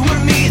 If you were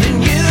me,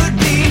 then you'd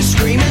be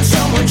screaming,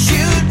 someone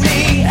shoot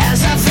me.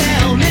 As I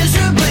fell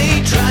miserably,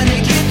 trying to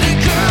get the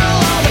girl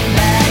all the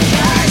bad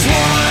guys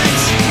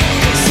want.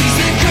 'Cause she's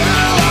the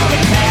girl all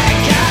the bad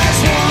guys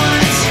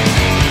want.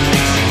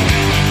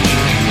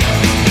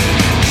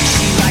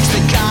 She likes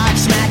the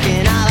Godsmack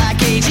and I like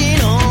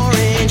Agent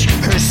Orange.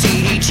 Her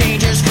CD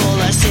changer's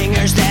full of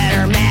singers that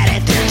are mad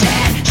at their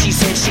dad. She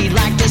said she'd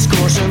like to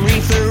score some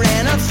reefer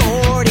and a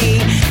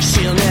 40.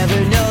 She'll never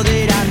know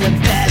that I'm the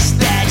best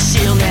that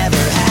she'll never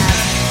have.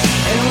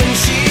 And when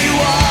she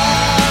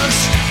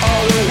walks,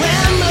 all the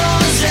wind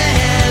blows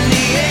and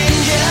the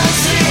angels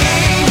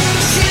sing.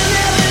 She'll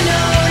never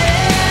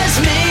notice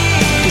me.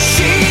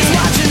 She's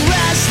watching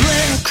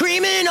wrestling,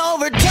 creaming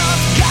over tough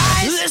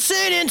guys,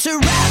 listening to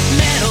rap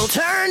metal,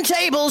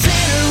 turntables in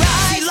her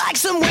eyes. She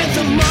likes them with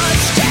a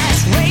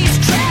mustache,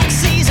 racetrack,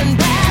 season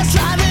pass,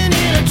 driving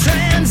in a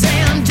Trans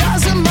Am,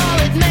 does them all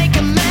it make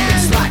a man.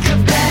 It's like a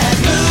bad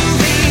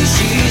movie.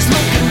 She's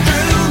looking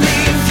through me.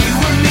 If you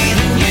were me,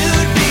 then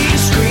you'd be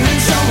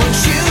screaming, someone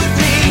shoot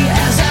me.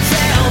 As I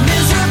fell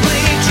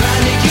miserably,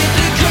 trying to get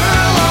the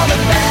girl all the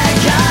bad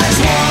guys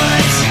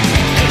want.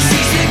 'Cause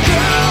she's the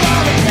girl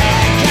all the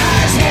bad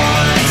guys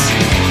want.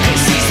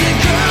 'Cause she's the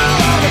girl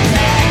all the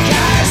bad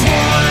guys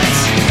want.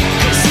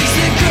 'Cause she's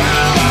the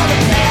girl all the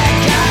bad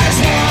guys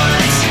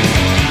want.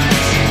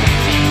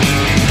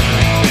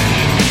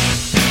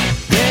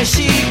 There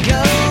she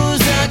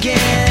goes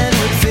again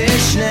with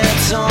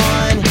fishnets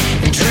on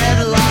and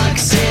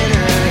dreadlocks in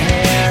her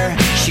hair.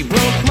 She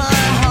broke my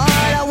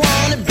heart, I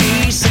wanna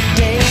be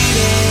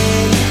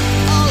sedated.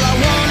 All I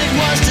wanted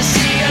was to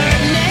see her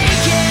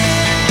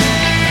naked.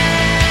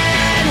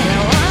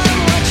 Now I'm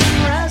watching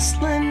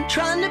wrestling,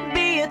 trying to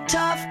be a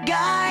tough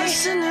guy,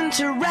 listening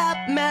to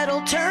rap metal,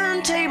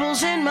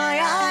 turntables in my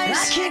eyes.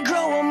 I can't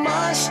grow a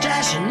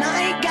mustache and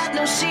I ain't got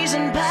no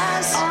season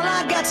pass. All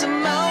I got's a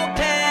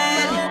moped.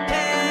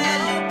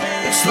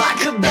 It's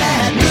like a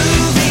bad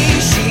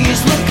movie.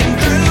 She's looking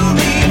through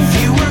me. If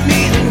you were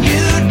me, then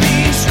you'd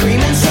be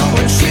screaming,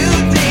 someone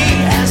shoot me.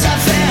 As I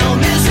fell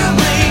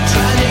miserably,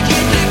 trying to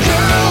get the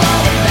girl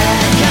all the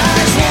bad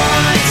guys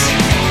want.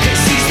 'Cause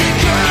she's the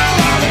girl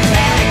all the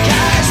bad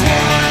guys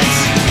want.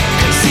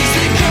 'Cause she's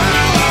the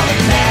girl all the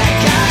bad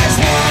guys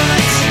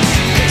want.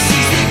 'Cause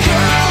she's the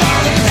girl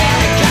all the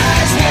bad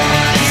guys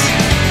want.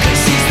 'Cause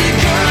she's the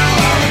girl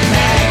all the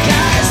bad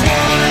guys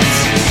want.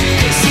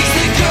 'Cause she's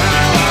the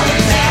girl all the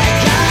bad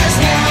guys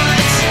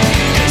want.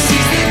 'Cause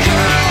she's the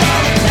girl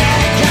all the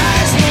bad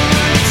guys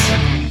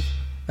want.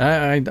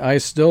 I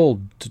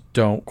still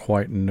don't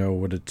quite know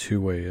what a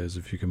two-way is,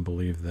 if you can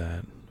believe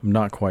that. I'm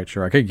not quite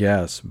sure. I could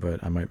guess,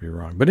 but I might be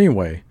wrong. But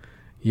anyway,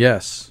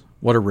 yes,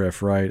 what a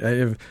riff,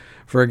 right?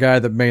 For a guy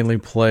that mainly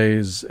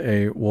plays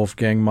a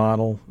Wolfgang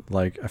model,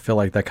 like, I feel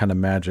like that kind of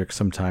magic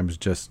sometimes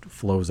just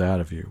flows out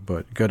of you.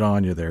 But good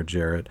on you there,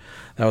 Jarrett.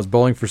 That was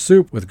Bowling for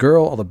Soup with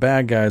Girl All the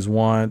Bad Guys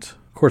Want.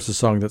 Of course, a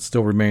song that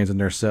still remains in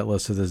their set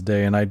list to this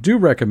day, and I do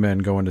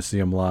recommend going to see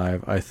them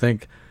live. I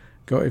think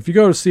if you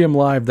go to see them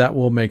live, that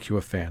will make you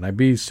a fan. I'd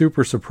be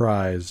super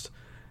surprised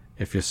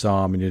if you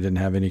saw them and you didn't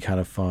have any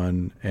kind of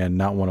fun and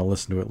not want to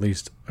listen to at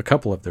least a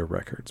couple of their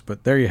records.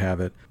 But there you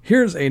have it.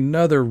 Here's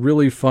another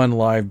really fun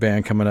live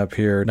band coming up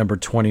here, number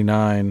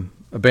 29,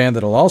 a band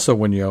that'll also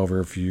win you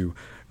over if you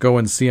go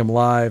and see them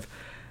live.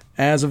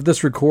 As of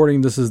this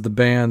recording, this is the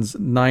band's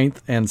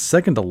 9th and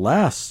second to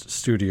last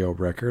studio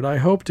record. I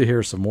hope to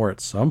hear some more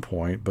at some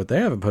point, but they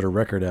haven't put a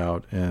record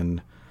out in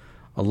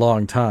a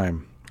long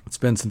time. It's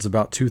been since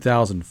about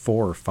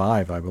 2004 or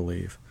 5, I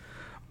believe.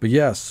 But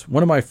yes,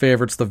 one of my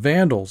favorites, the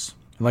Vandals.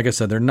 And like I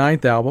said, their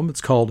 9th album,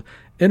 it's called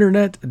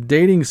Internet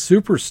Dating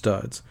Super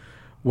Studs,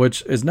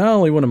 which is not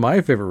only one of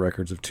my favorite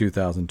records of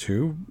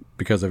 2002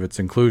 because of its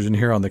inclusion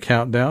here on the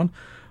countdown,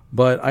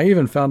 but I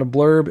even found a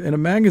blurb in a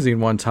magazine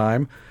one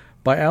time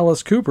by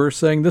Alice Cooper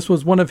saying this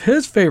was one of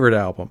his favorite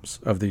albums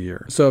of the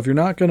year. So if you're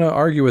not going to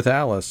argue with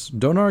Alice,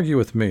 don't argue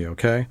with me,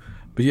 okay?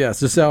 But yes,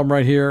 this album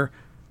right here,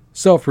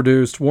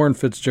 self-produced, Warren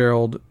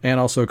Fitzgerald, and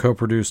also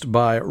co-produced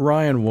by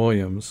Ryan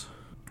Williams.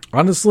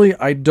 Honestly,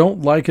 I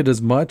don't like it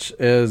as much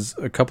as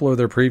a couple of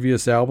their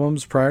previous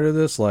albums prior to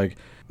this. Like,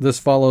 this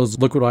follows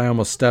Look What I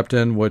Almost Stepped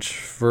In, which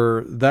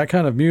for that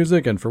kind of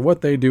music and for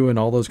what they do and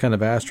all those kind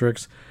of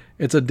asterisks,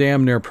 it's a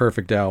damn near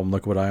perfect album,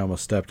 Look What I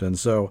Almost Stepped In.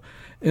 So,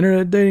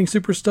 Internet Dating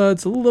Super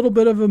Studs, a little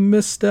bit of a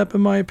misstep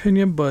in my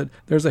opinion, but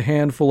there's a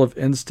handful of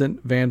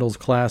instant Vandals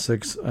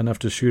classics, enough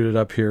to shoot it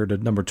up here to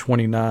number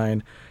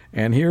 29.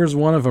 And here's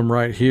one of them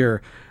right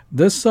here.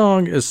 This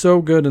song is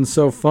so good and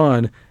so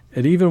fun,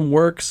 it even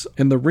works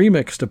in the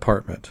remix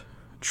department.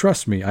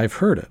 Trust me, I've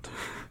heard it.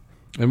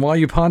 And while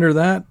you ponder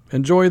that,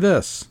 enjoy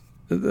this.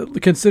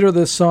 Consider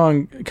this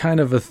song kind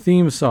of a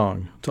theme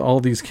song to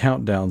all these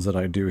countdowns that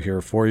I do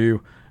here for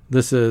you.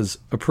 This is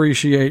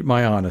Appreciate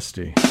My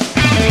Honesty.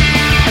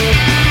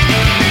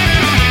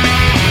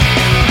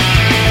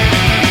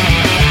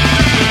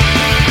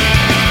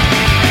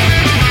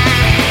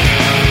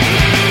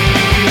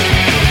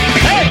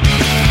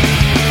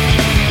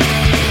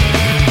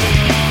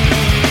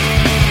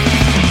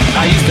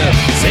 I used to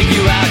take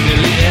you out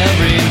nearly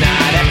every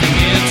night, acting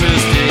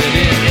interested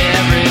in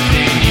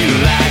everything you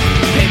like,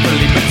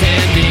 painfully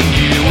pretending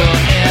you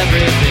were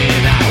everything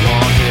I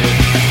wanted.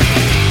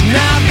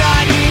 Now I've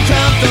gotten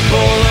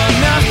comfortable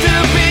enough to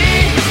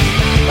be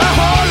a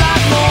whole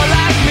lot more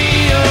like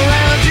me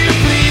around you.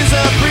 Please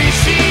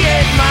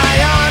appreciate my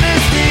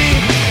honesty.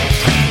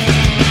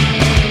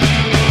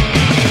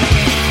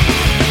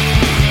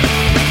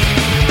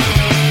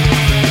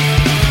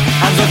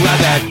 I'm so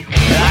glad that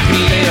I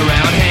can lay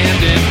around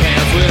hand in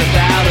pants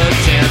without a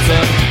chance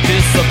of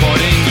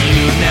disappointing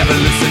you, never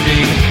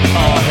listening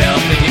or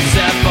helping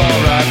except for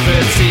a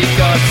critique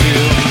or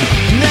two.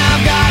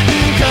 Now I've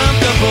gotten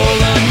comfortable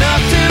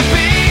enough to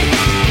be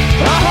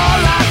a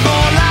whole lot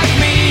more like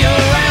me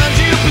around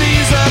you.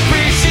 Please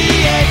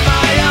appreciate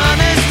my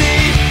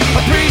honesty.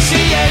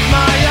 Appreciate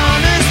my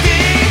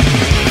honesty.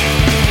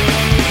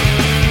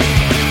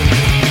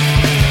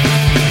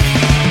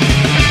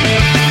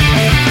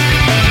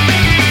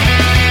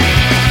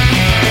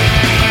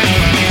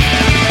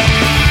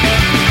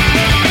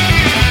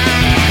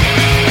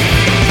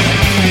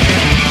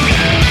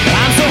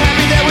 I'm so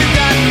happy that we've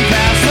gotten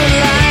past the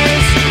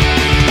lies.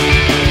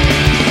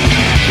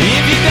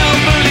 If you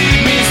don't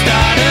believe me,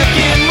 start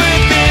again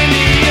with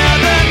any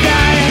other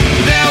guy.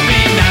 They'll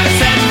be nice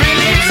and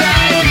really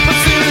tight, but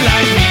soon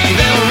like me,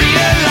 they'll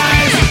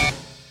realize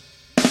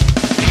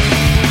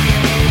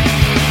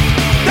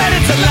that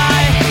it's a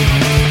lie.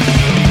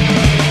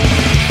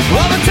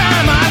 All the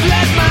time I've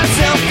let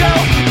myself go,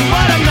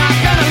 but I'm not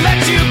gonna let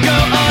you go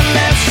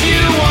unless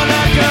you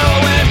wanna go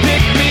and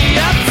pick me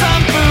up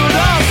some food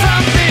or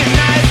something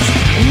nice.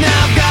 Now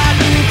I've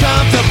gotten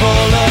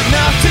comfortable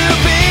enough to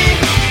be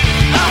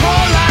a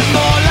whole lot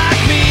more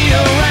like me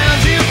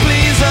around you.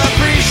 Please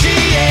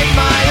appreciate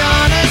my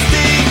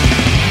honesty.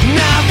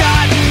 Now I've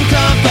gotten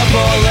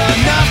comfortable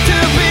enough to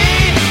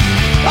be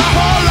a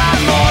whole lot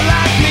more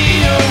like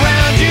me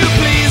around you.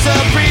 Please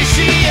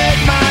appreciate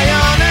my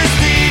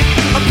honesty.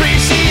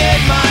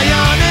 Appreciate my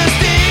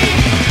honesty.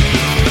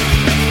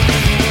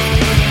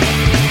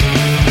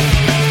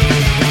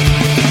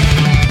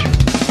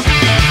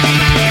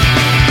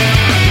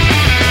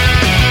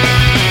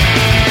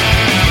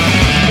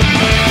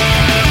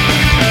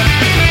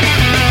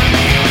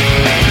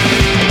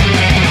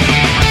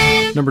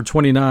 Number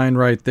 29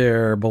 right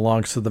there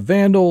belongs to the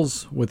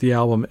Vandals with the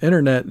album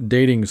Internet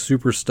Dating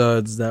Super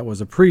Studs. That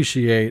was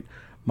Appreciate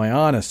My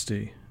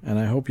Honesty, and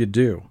I hope you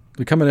do.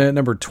 Coming in at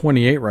number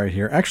 28 right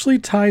here actually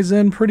ties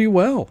in pretty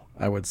well,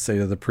 I would say,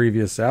 to the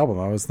previous album.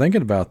 I was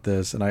thinking about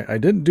this, and I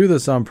didn't do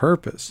this on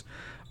purpose,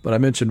 but I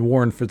mentioned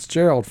Warren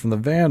Fitzgerald from the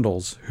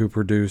Vandals, who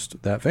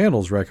produced that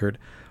Vandals record.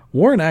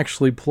 Warren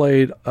actually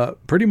played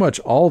pretty much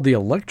all the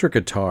electric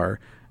guitar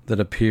that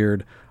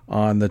appeared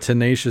on the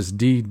Tenacious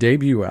D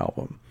debut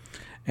album.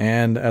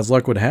 And as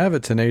luck would have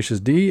it, Tenacious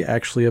D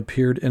actually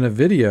appeared in a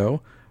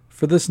video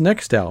for this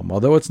next album,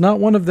 although it's not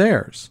one of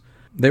theirs.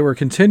 They were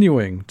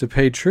continuing to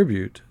pay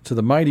tribute to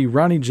the mighty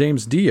Ronnie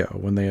James Dio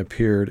when they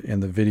appeared in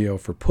the video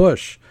for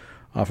Push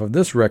off of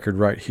this record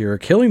right here,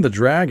 Killing the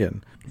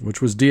Dragon,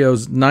 which was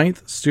Dio's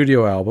 9th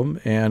studio album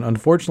and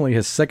unfortunately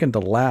his second to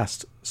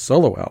last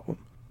solo album.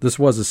 This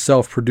was a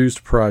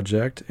self-produced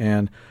project,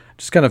 and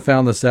just kind of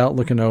found this out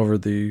looking over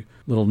the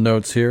little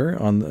notes here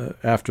on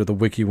after the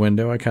wiki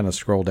window. I kind of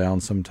scroll down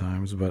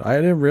sometimes, but I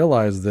didn't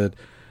realize that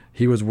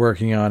he was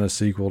working on a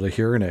sequel to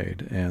Hearing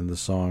Aid, and the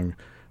song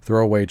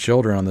Throwaway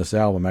Children on this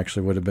album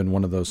actually would have been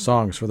one of those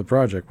songs for the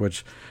project,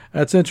 which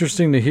that's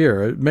interesting to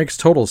hear. It makes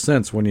total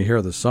sense when you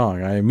hear the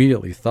song. I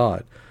immediately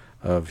thought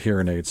of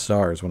Hearing Aid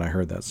Stars when I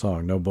heard that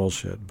song. No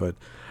bullshit. But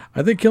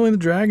I think Killing the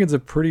Dragon's a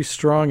pretty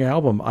strong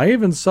album. I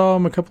even saw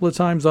him a couple of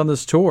times on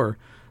this tour,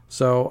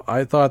 so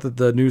I thought that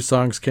the new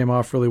songs came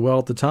off really well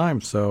at the time.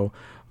 So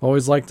I've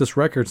always liked this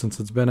record since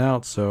it's been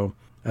out. So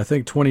I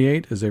think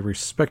 28 is a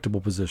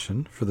respectable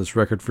position for this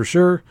record for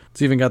sure.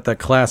 It's even got that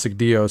classic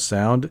Dio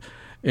sound.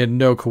 And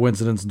no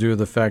coincidence due to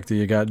the fact that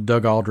you got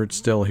Doug Aldrich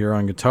still here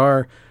on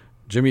guitar,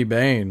 Jimmy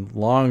Bain,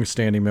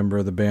 long-standing member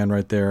of the band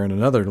right there, and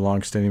another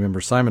long-standing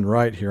member, Simon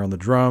Wright, here on the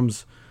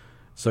drums.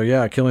 So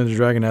yeah, Killing the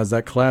Dragon has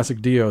that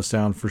classic Dio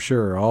sound for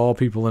sure. All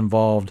people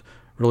involved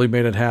really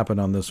made it happen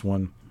on this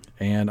one.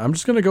 And I'm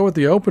just going to go with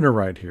the opener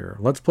right here.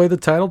 Let's play the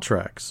title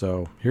track.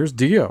 So here's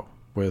Dio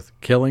with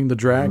Killing the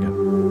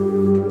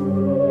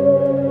Dragon.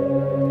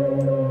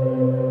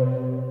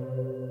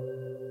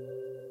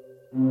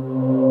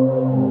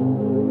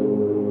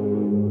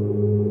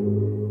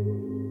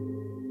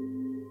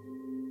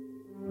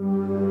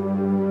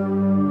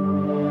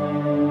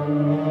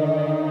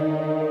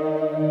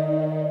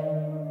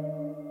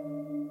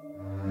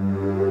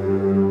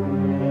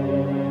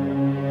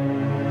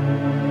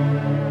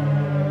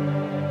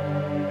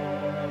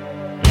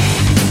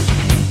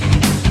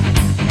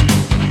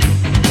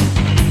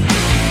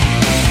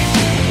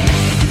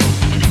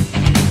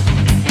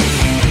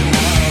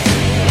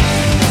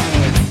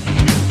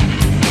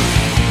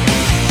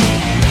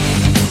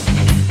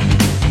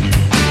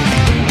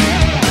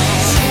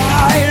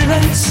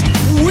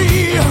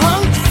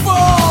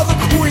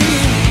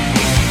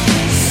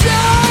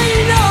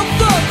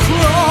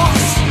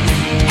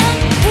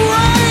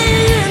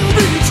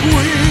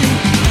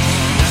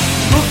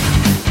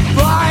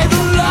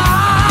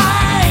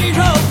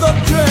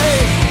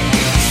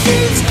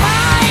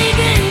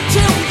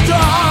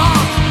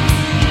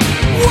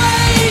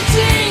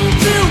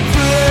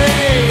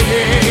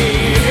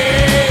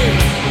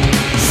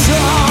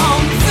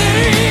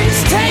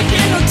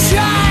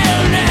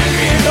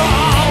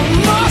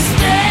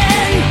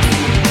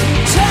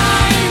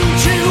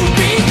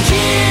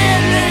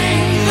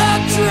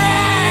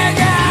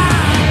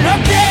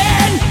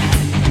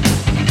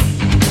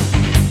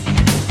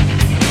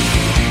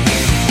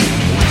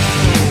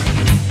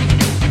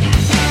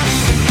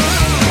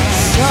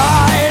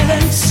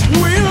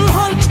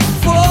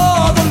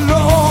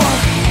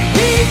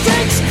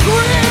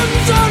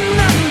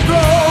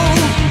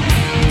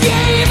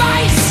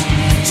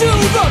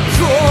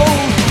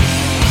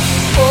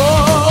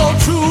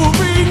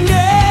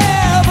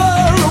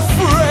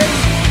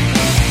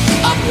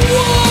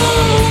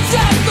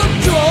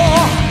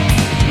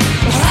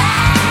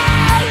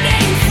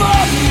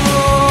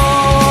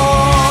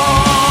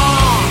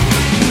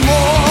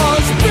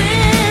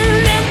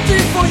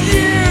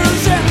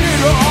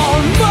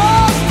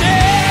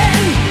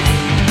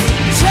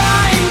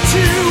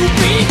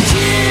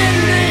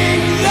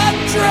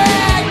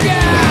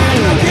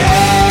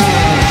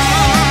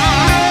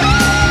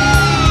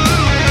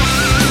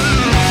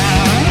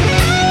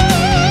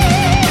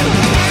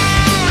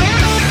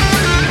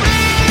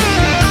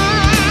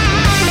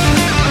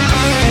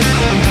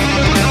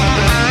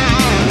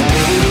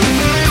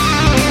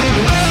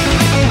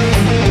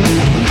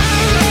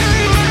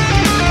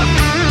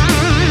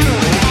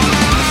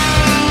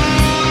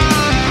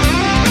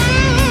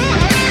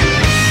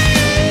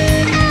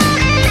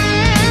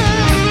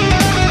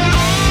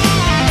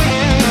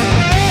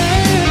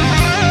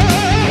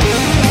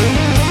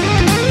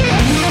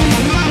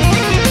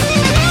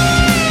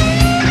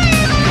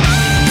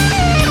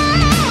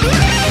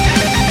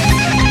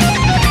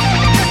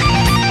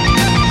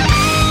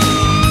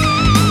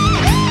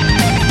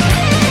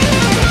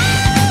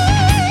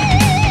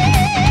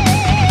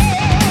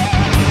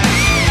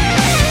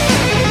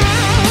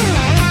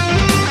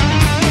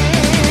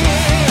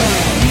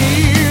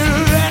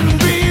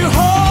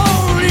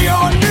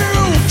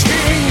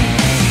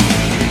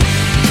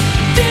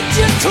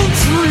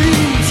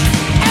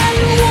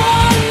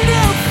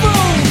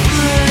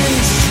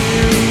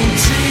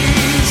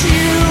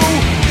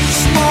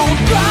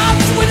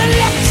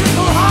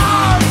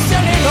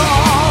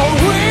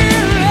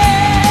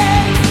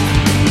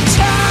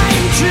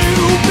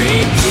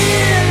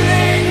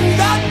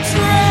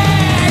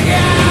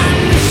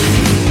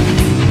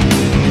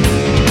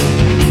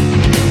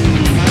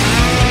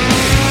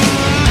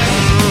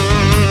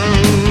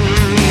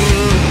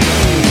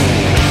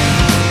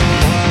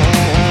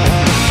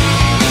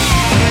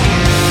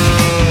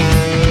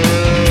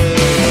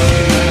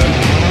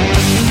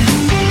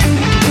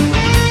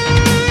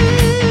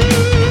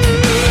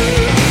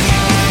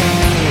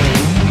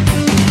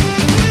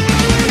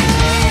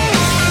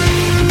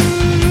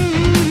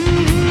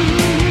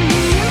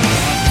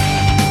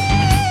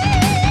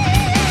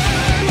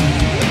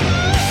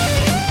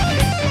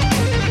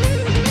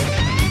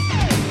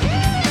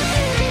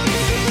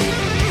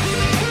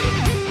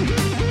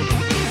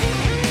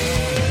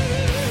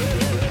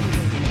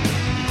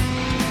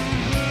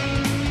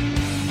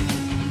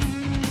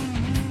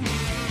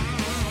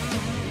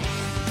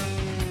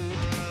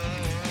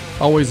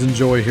 Always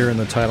enjoy hearing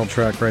the title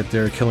track right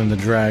there, Killing the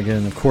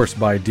Dragon, of course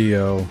by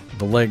Dio,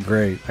 the late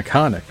great,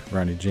 iconic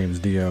Ronnie James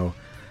Dio.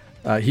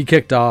 He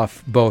kicked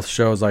off both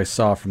shows I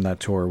saw from that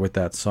tour with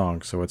that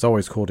song, so it's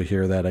always cool to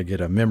hear that. I get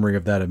a memory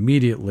of that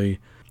immediately,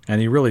 and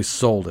he really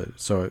sold it,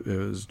 so it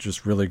was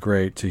just really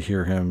great to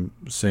hear him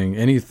sing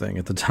anything.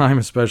 At the time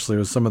especially, it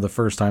was some of the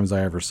first times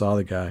I ever saw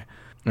the guy,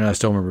 and I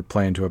still remember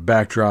playing to a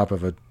backdrop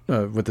of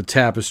with the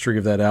tapestry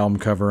of that album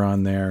cover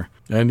on there,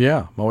 and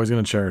yeah, I'm always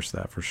going to cherish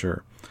that for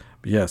sure.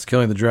 But yes,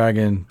 Killing the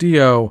Dragon,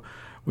 Dio.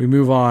 We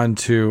move on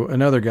to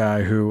another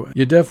guy who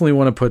you definitely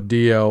want to put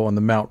Dio on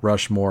the Mount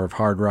Rushmore of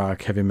hard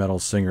rock, heavy metal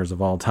singers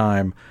of all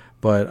time.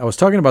 But I was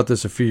talking about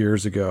this a few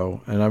years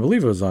ago, and I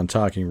believe it was on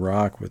Talking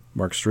Rock with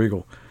Mark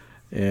Striegel.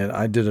 And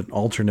I did an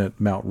alternate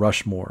Mount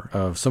Rushmore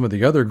of some of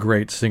the other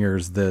great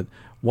singers that,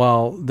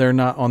 while they're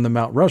not on the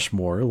Mount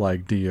Rushmore,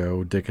 like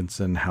Dio,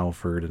 Dickinson,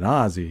 Halford, and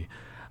Ozzy,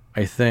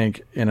 I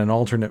think in an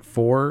alternate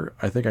 4,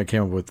 I think I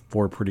came up with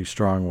 4 pretty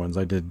strong ones.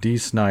 I did Dee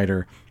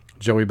Snider,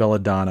 Joey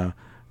Belladonna,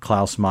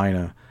 Klaus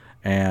Meine,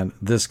 and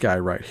this guy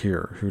right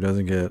here, who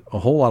doesn't get a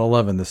whole lot of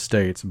love in the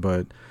States,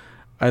 but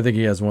I think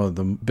he has one of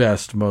the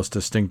best, most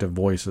distinctive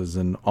voices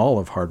in all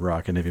of hard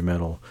rock and heavy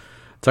metal.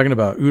 Talking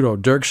about Udo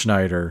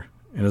Dirkschneider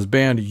and his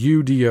band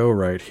UDO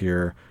right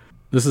here.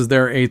 This is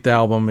their 8th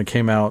album. It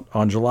came out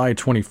on July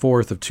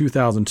 24th of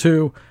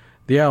 2002.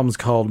 The album's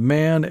called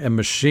Man and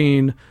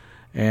Machine,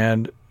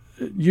 and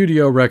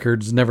UDO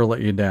Records never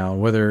let you down.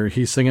 Whether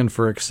he's singing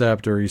for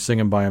Accept or he's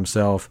singing by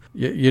himself,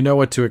 you know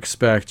what to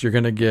expect. You're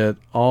going to get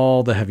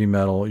all the heavy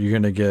metal. You're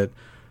going to get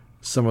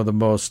some of the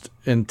most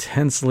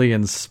intensely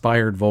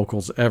inspired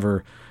vocals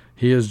ever.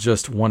 He is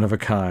just one of a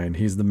kind.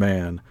 He's the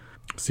man.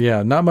 So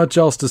yeah, not much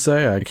else to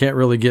say. I can't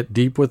really get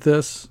deep with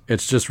this.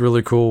 It's just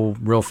really cool,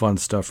 real fun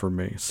stuff for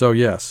me. So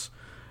yes,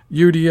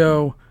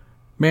 UDO,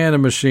 Man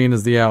and Machine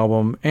is the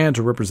album. And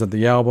to represent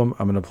the album,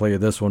 I'm going to play you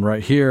this one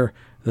right here.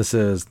 This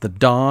is The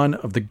Dawn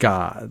of the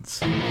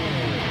Gods.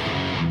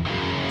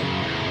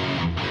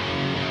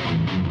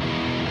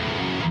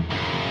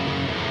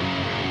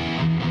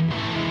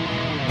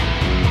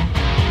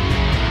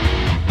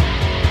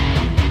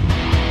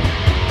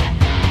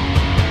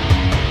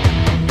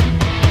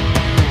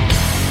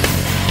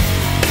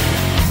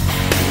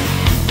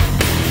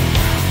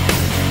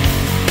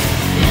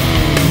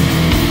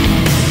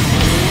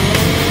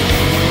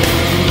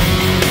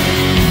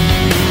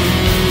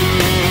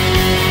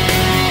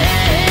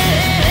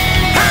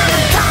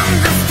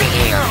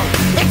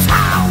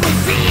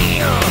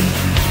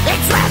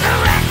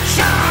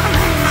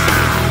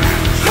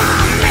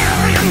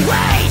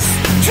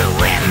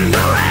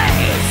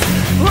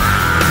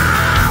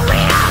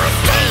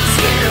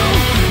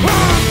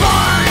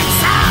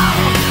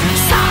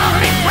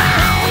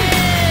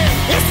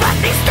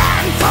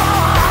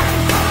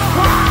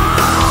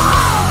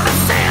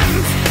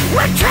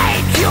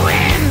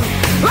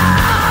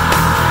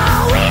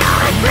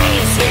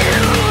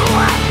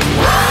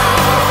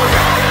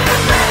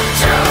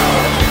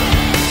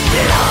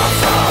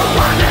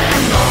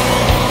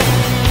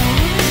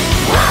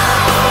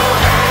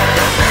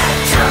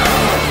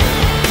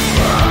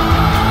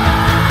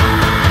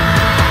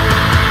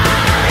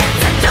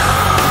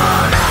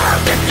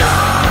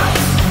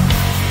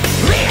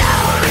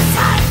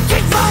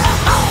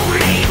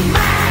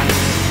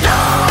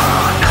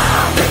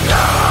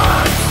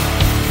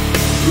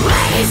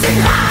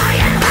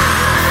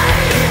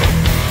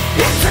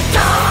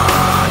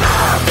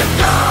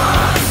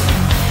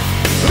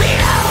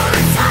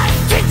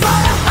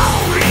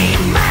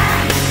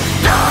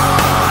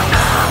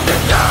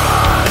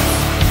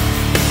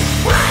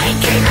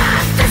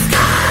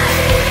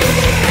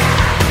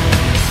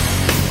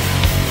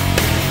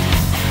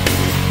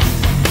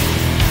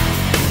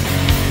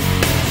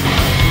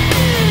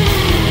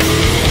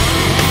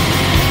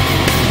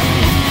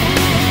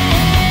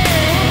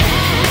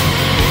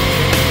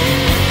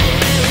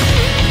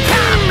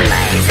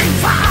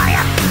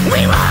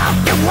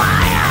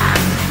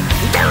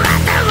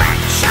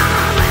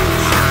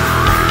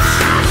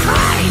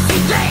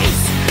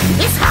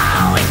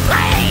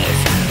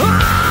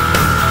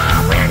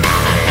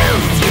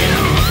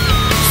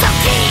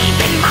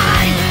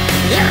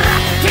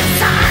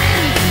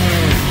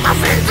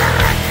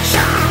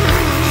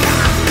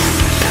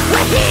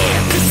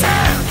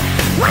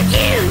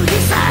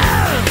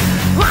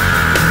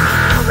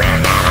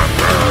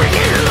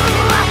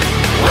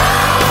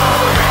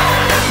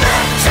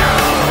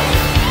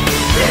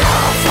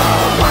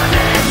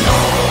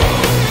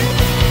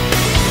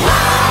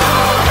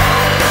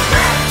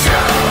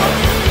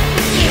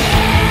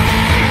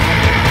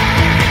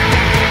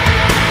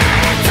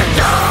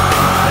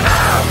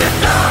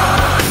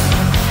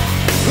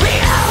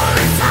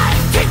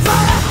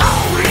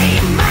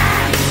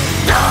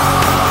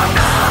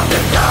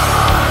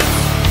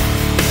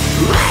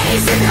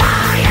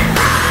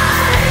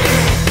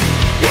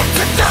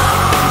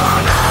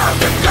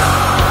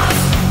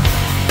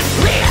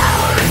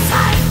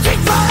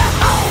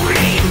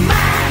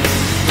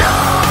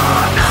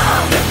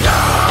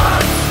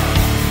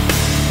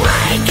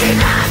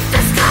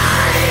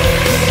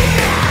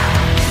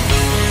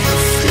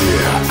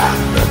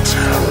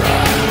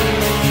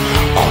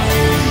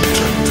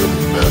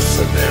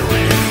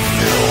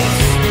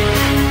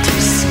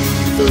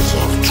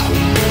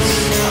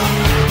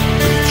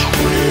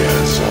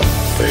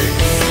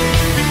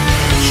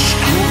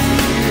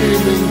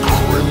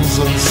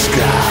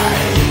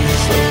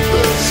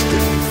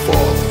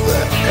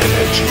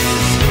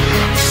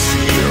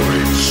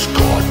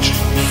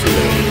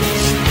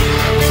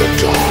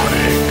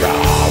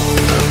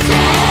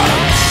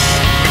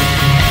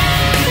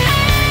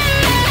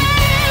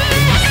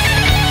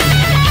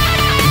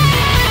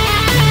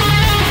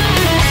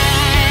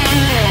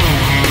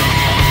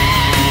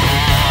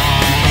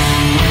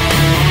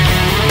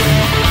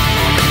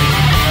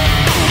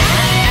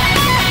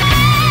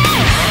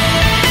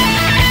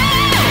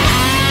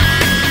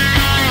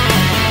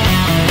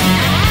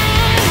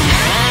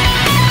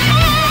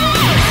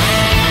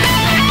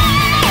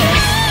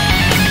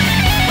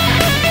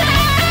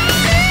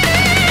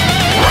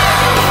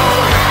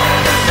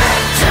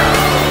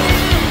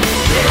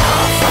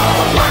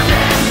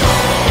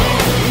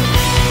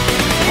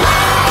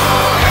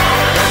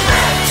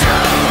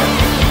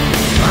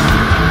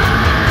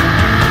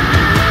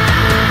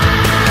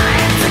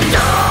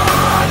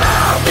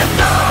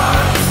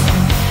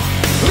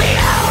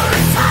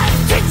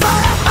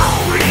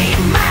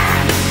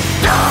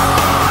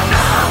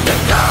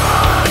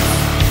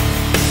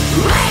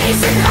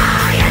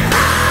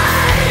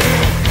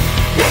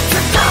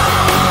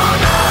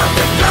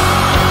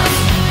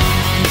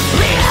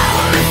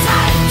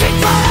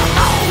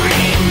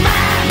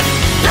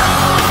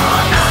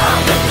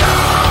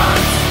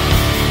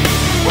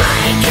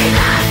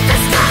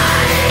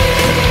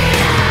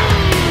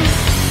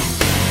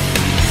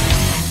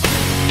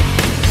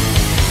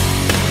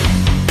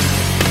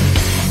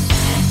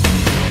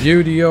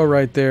 UDO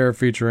right there,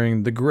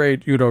 featuring the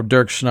great Udo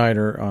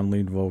Dirkschneider on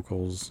lead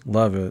vocals.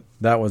 Love it.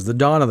 That was The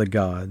Dawn of the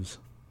Gods.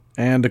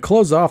 And to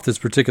close off this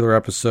particular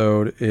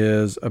episode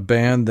is a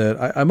band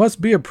that I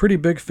must be a pretty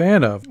big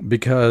fan of,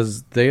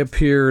 because they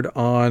appeared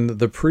on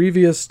the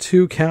previous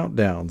 2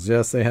 countdowns.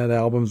 Yes, they had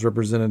albums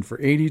represented for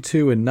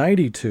 82 and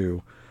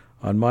 92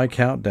 on my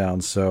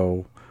countdown,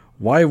 so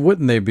why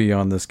wouldn't they be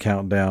on this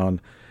countdown?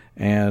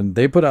 And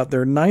they put out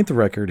their 9th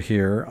record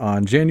here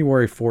on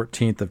January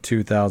 14th of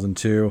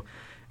 2002.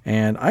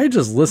 And I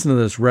just listened to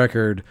this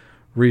record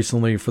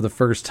recently for the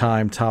first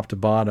time, top to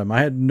bottom.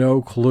 I had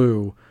no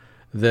clue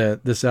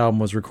that this album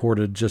was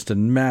recorded just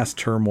in mass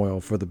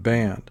turmoil for the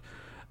band.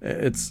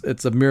 It's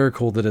a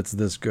miracle that it's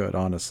this good,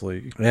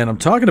 honestly. And I'm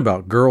talking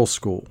about Girl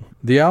School.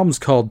 The album's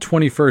called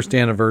 21st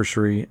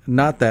Anniversary,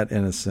 Not That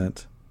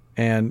Innocent.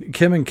 And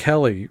Kim and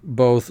Kelly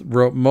both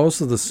wrote most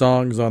of the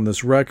songs on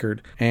this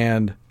record.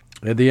 And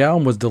the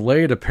album was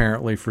delayed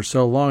apparently for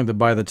so long that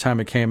by the time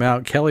it came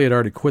out, Kelly had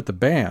already quit the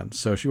band.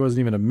 So she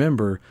wasn't even a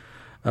member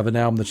of an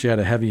album that she had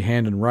a heavy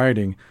hand in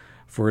writing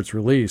for its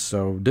release,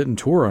 so didn't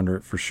tour under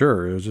it for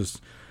sure. It was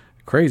just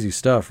crazy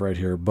stuff right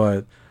here,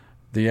 but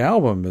the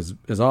album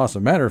is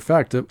awesome. Matter of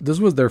fact, this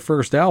was their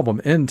first album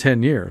in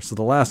 10 years, so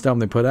the last album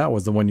they put out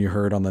was the one you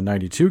heard on the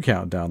 92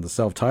 countdown, the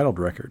self-titled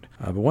record.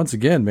 But once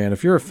again, man,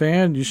 if you're a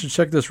fan, you should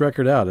check this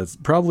record out. It's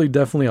probably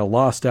definitely a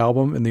lost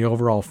album in the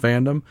overall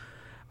fandom.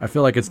 I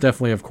feel like it's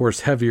definitely, of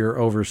course, heavier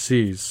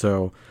overseas,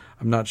 so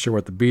I'm not sure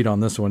what the beat on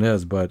this one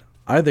is, but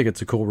I think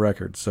it's a cool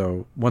record.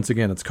 So once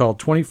again, it's called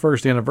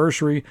 21st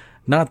Anniversary,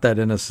 Not That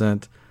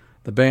Innocent.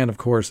 The band, of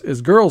course,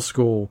 is Girl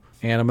School,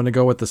 and I'm going to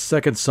go with the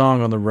second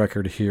song on the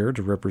record here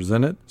to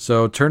represent it.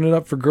 So turn it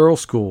up for Girl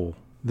School.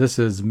 This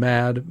is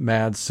Mad,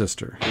 Mad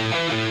Sister.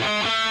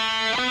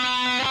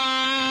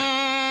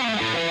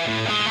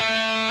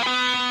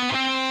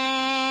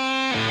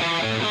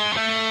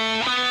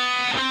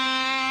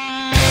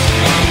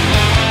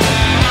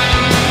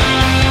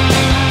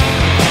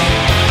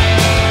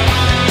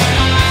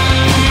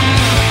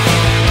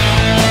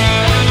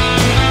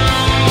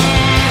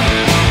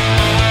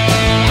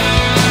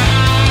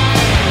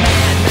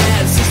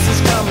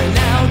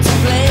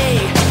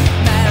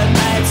 Mad,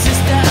 mad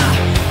sister,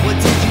 what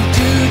did you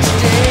do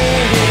today?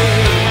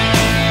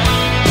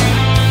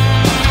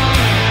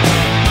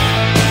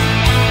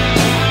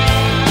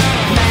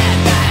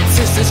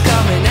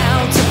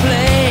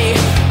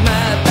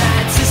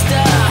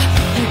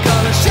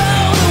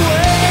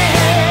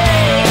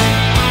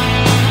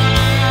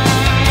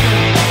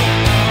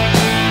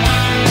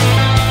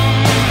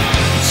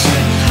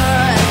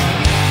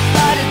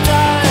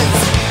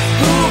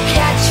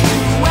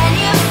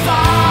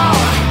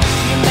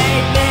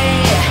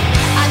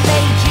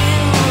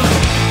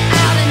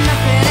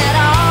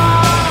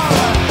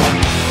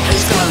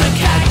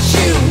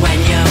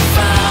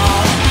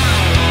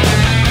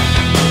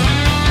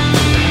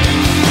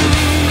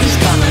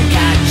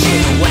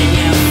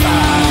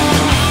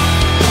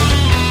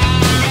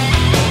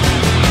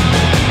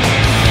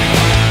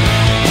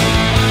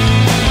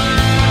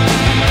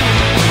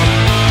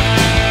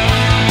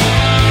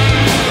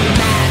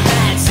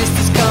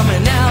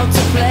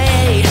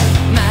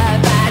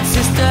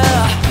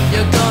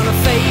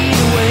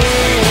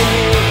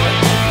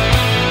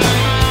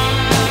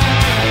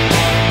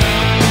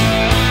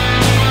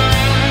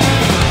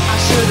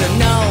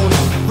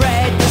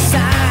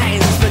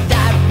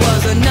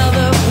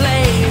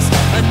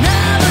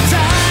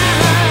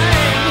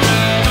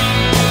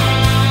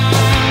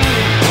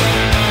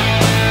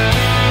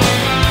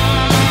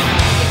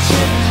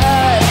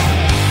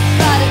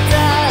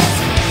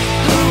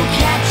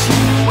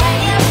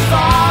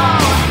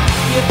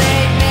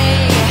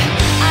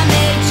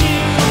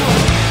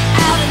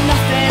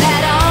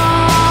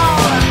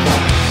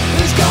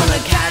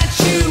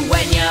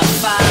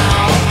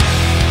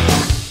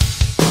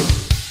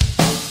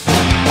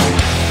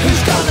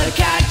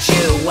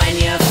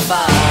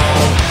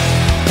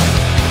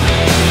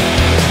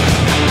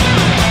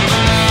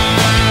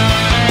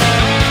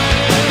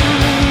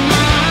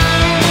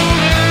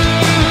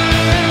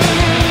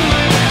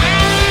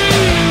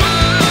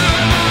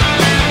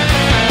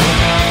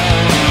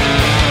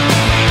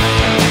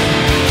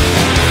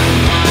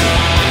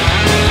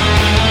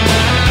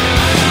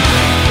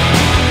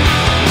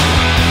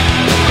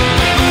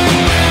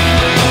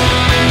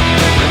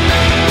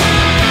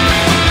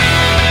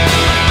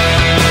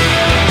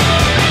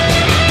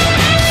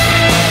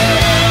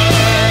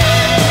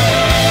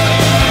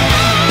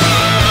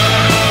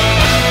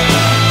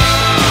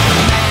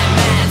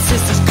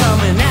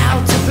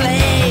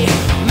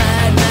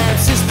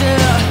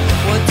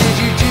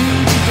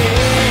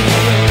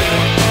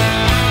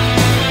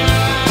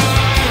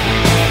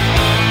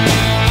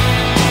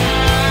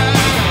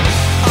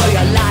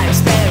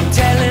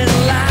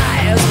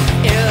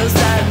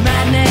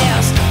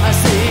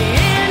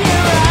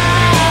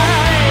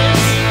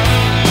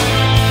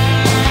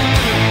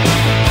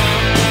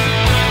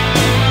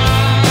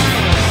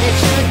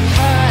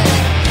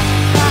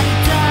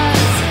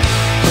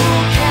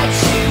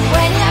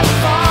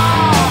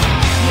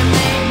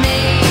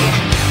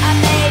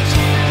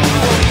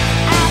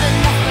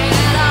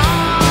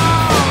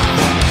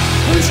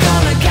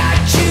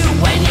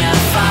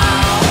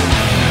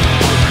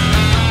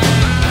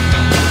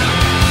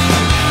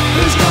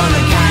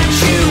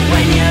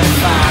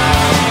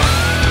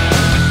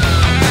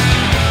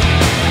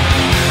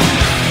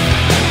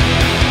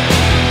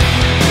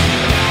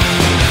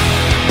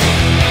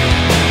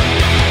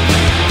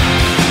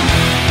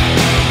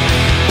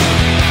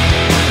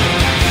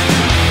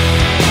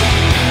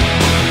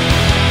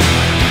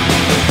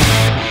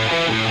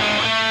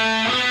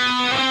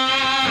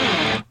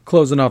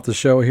 Closing off the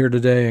show here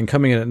today and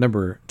coming in at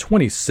number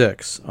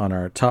 26 on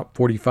our top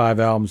 45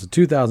 albums of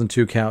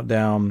 2002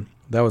 countdown.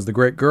 That was The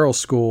Great Girls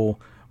School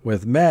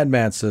with Mad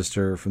Mad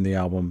Sister from the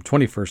album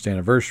 21st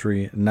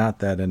Anniversary, Not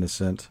That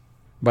Innocent.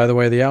 By the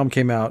way, the album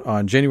came out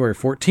on January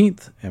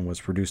 14th and was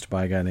produced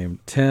by a guy named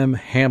Tim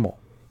Hamill.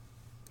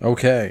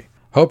 Okay,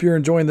 hope you're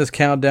enjoying this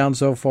countdown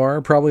so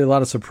far. Probably a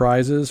lot of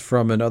surprises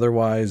from an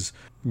otherwise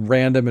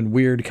random and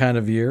weird kind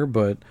of year,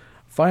 but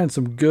find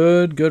some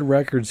good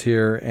records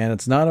here, and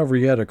it's not over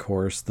yet, of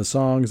course. The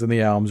songs and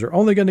the albums are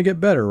only going to get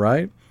better,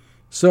 right?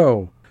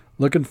 So,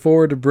 looking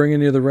forward to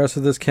bringing you the rest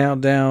of this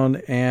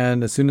countdown,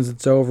 and as soon as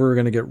it's over, we're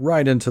going to get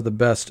right into the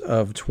best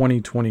of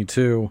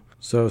 2022.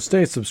 So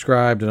stay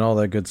subscribed and all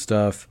that good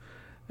stuff.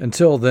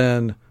 Until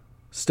then,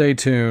 stay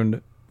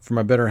tuned for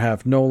my better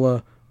half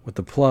Nola with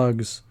the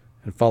plugs,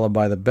 and followed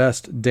by the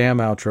best damn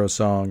outro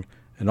song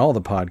in all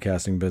the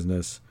podcasting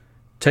business.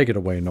 Take it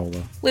away,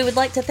 Nola. We would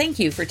like to thank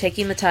you for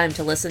taking the time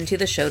to listen to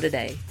the show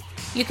today.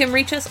 You can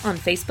reach us on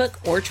Facebook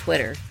or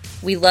Twitter.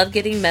 We love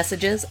getting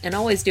messages and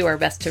always do our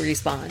best to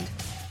respond.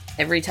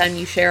 Every time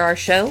you share our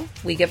show,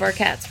 we give our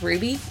cats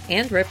Ruby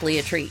and Ripley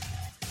a treat.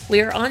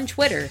 We are on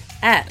Twitter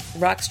at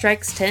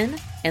RockStrikes10,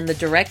 and the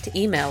direct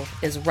email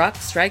is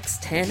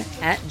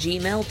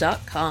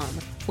rockstrikes10@gmail.com.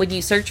 When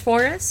you search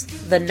for us,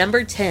 the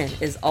number 10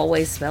 is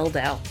always spelled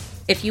out.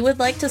 If you would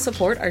like to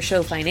support our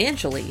show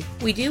financially,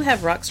 we do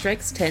have Rock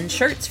Strikes 10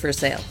 shirts for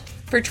sale.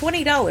 For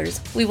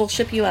 $20, we will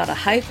ship you out a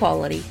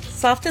high-quality,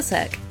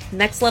 soft-as-heck,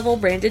 next-level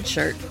branded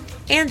shirt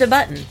and a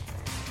button.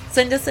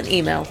 Send us an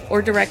email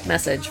or direct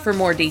message for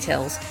more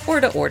details or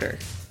to order.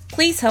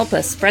 Please help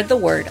us spread the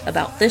word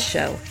about this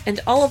show and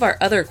all of our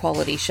other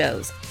quality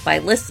shows by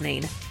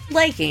listening,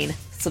 liking,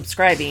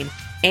 subscribing,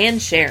 and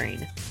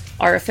sharing.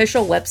 Our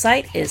official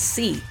website is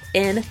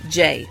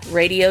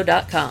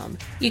cnjradio.com.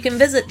 You can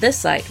visit this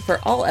site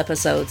for all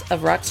episodes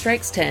of Rock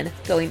Strikes 10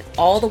 going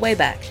all the way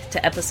back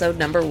to episode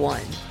number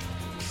 1.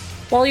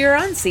 While you're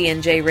on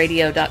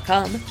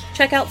cnjradio.com,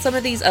 check out some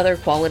of these other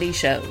quality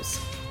shows.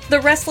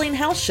 The Wrestling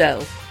House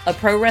Show, a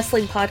pro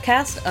wrestling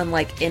podcast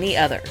unlike any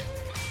other.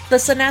 The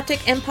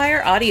Synaptic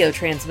Empire audio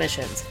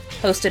transmissions,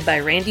 hosted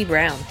by Randy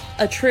Brown,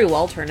 a true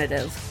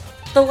alternative.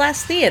 The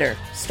Last Theater,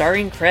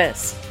 starring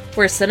Chris,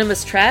 where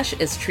cinema's trash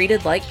is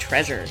treated like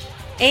treasure.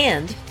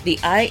 And the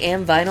I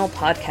Am Vinyl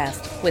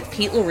podcast with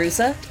Pete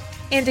LaRussa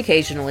and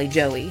occasionally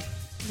Joey.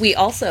 We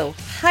also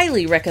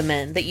highly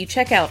recommend that you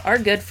check out our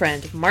good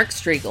friend Mark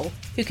Striegel,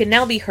 who can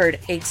now be heard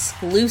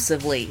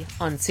exclusively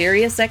on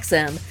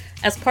SiriusXM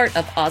as part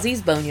of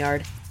Ozzy's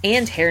Boneyard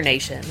and Hair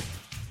Nation.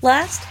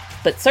 Last,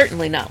 but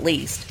certainly not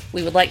least,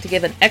 we would like to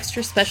give an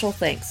extra special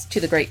thanks to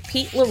the great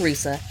Pete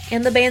LaRussa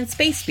and the band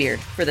Spacebeard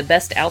for the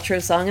best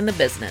outro song in the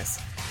business.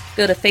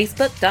 Go to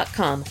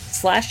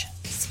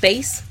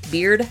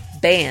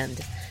facebook.com/SpaceBeardBand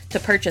to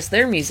purchase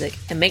their music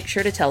and make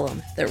sure to tell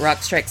them that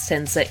Rock Strikes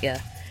 10 sent ya.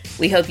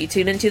 We hope you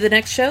tune into the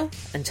next show.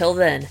 Until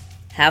then,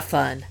 have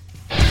fun.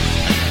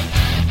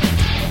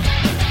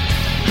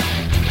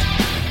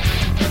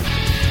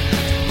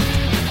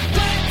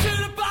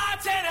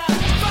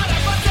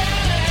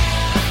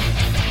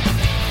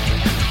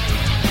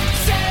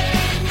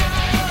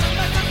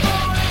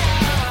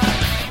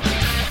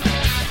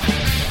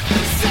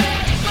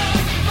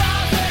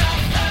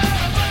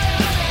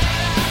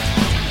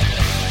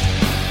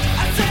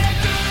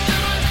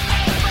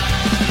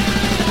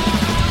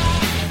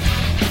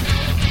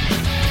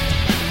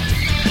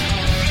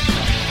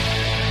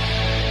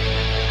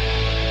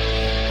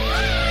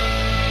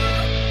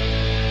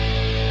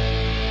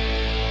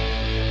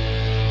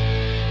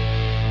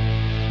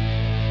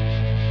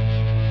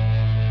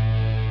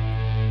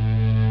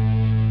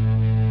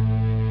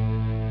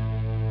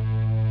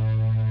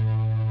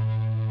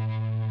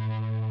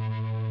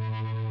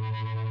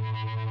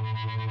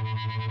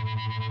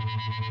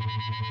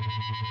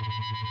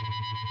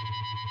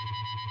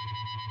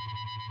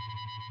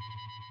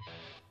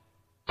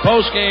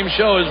 Post-game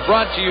show is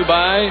brought to you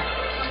by...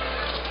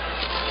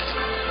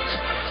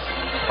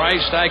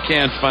 Christ, I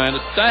can't find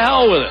it. The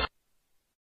hell with it.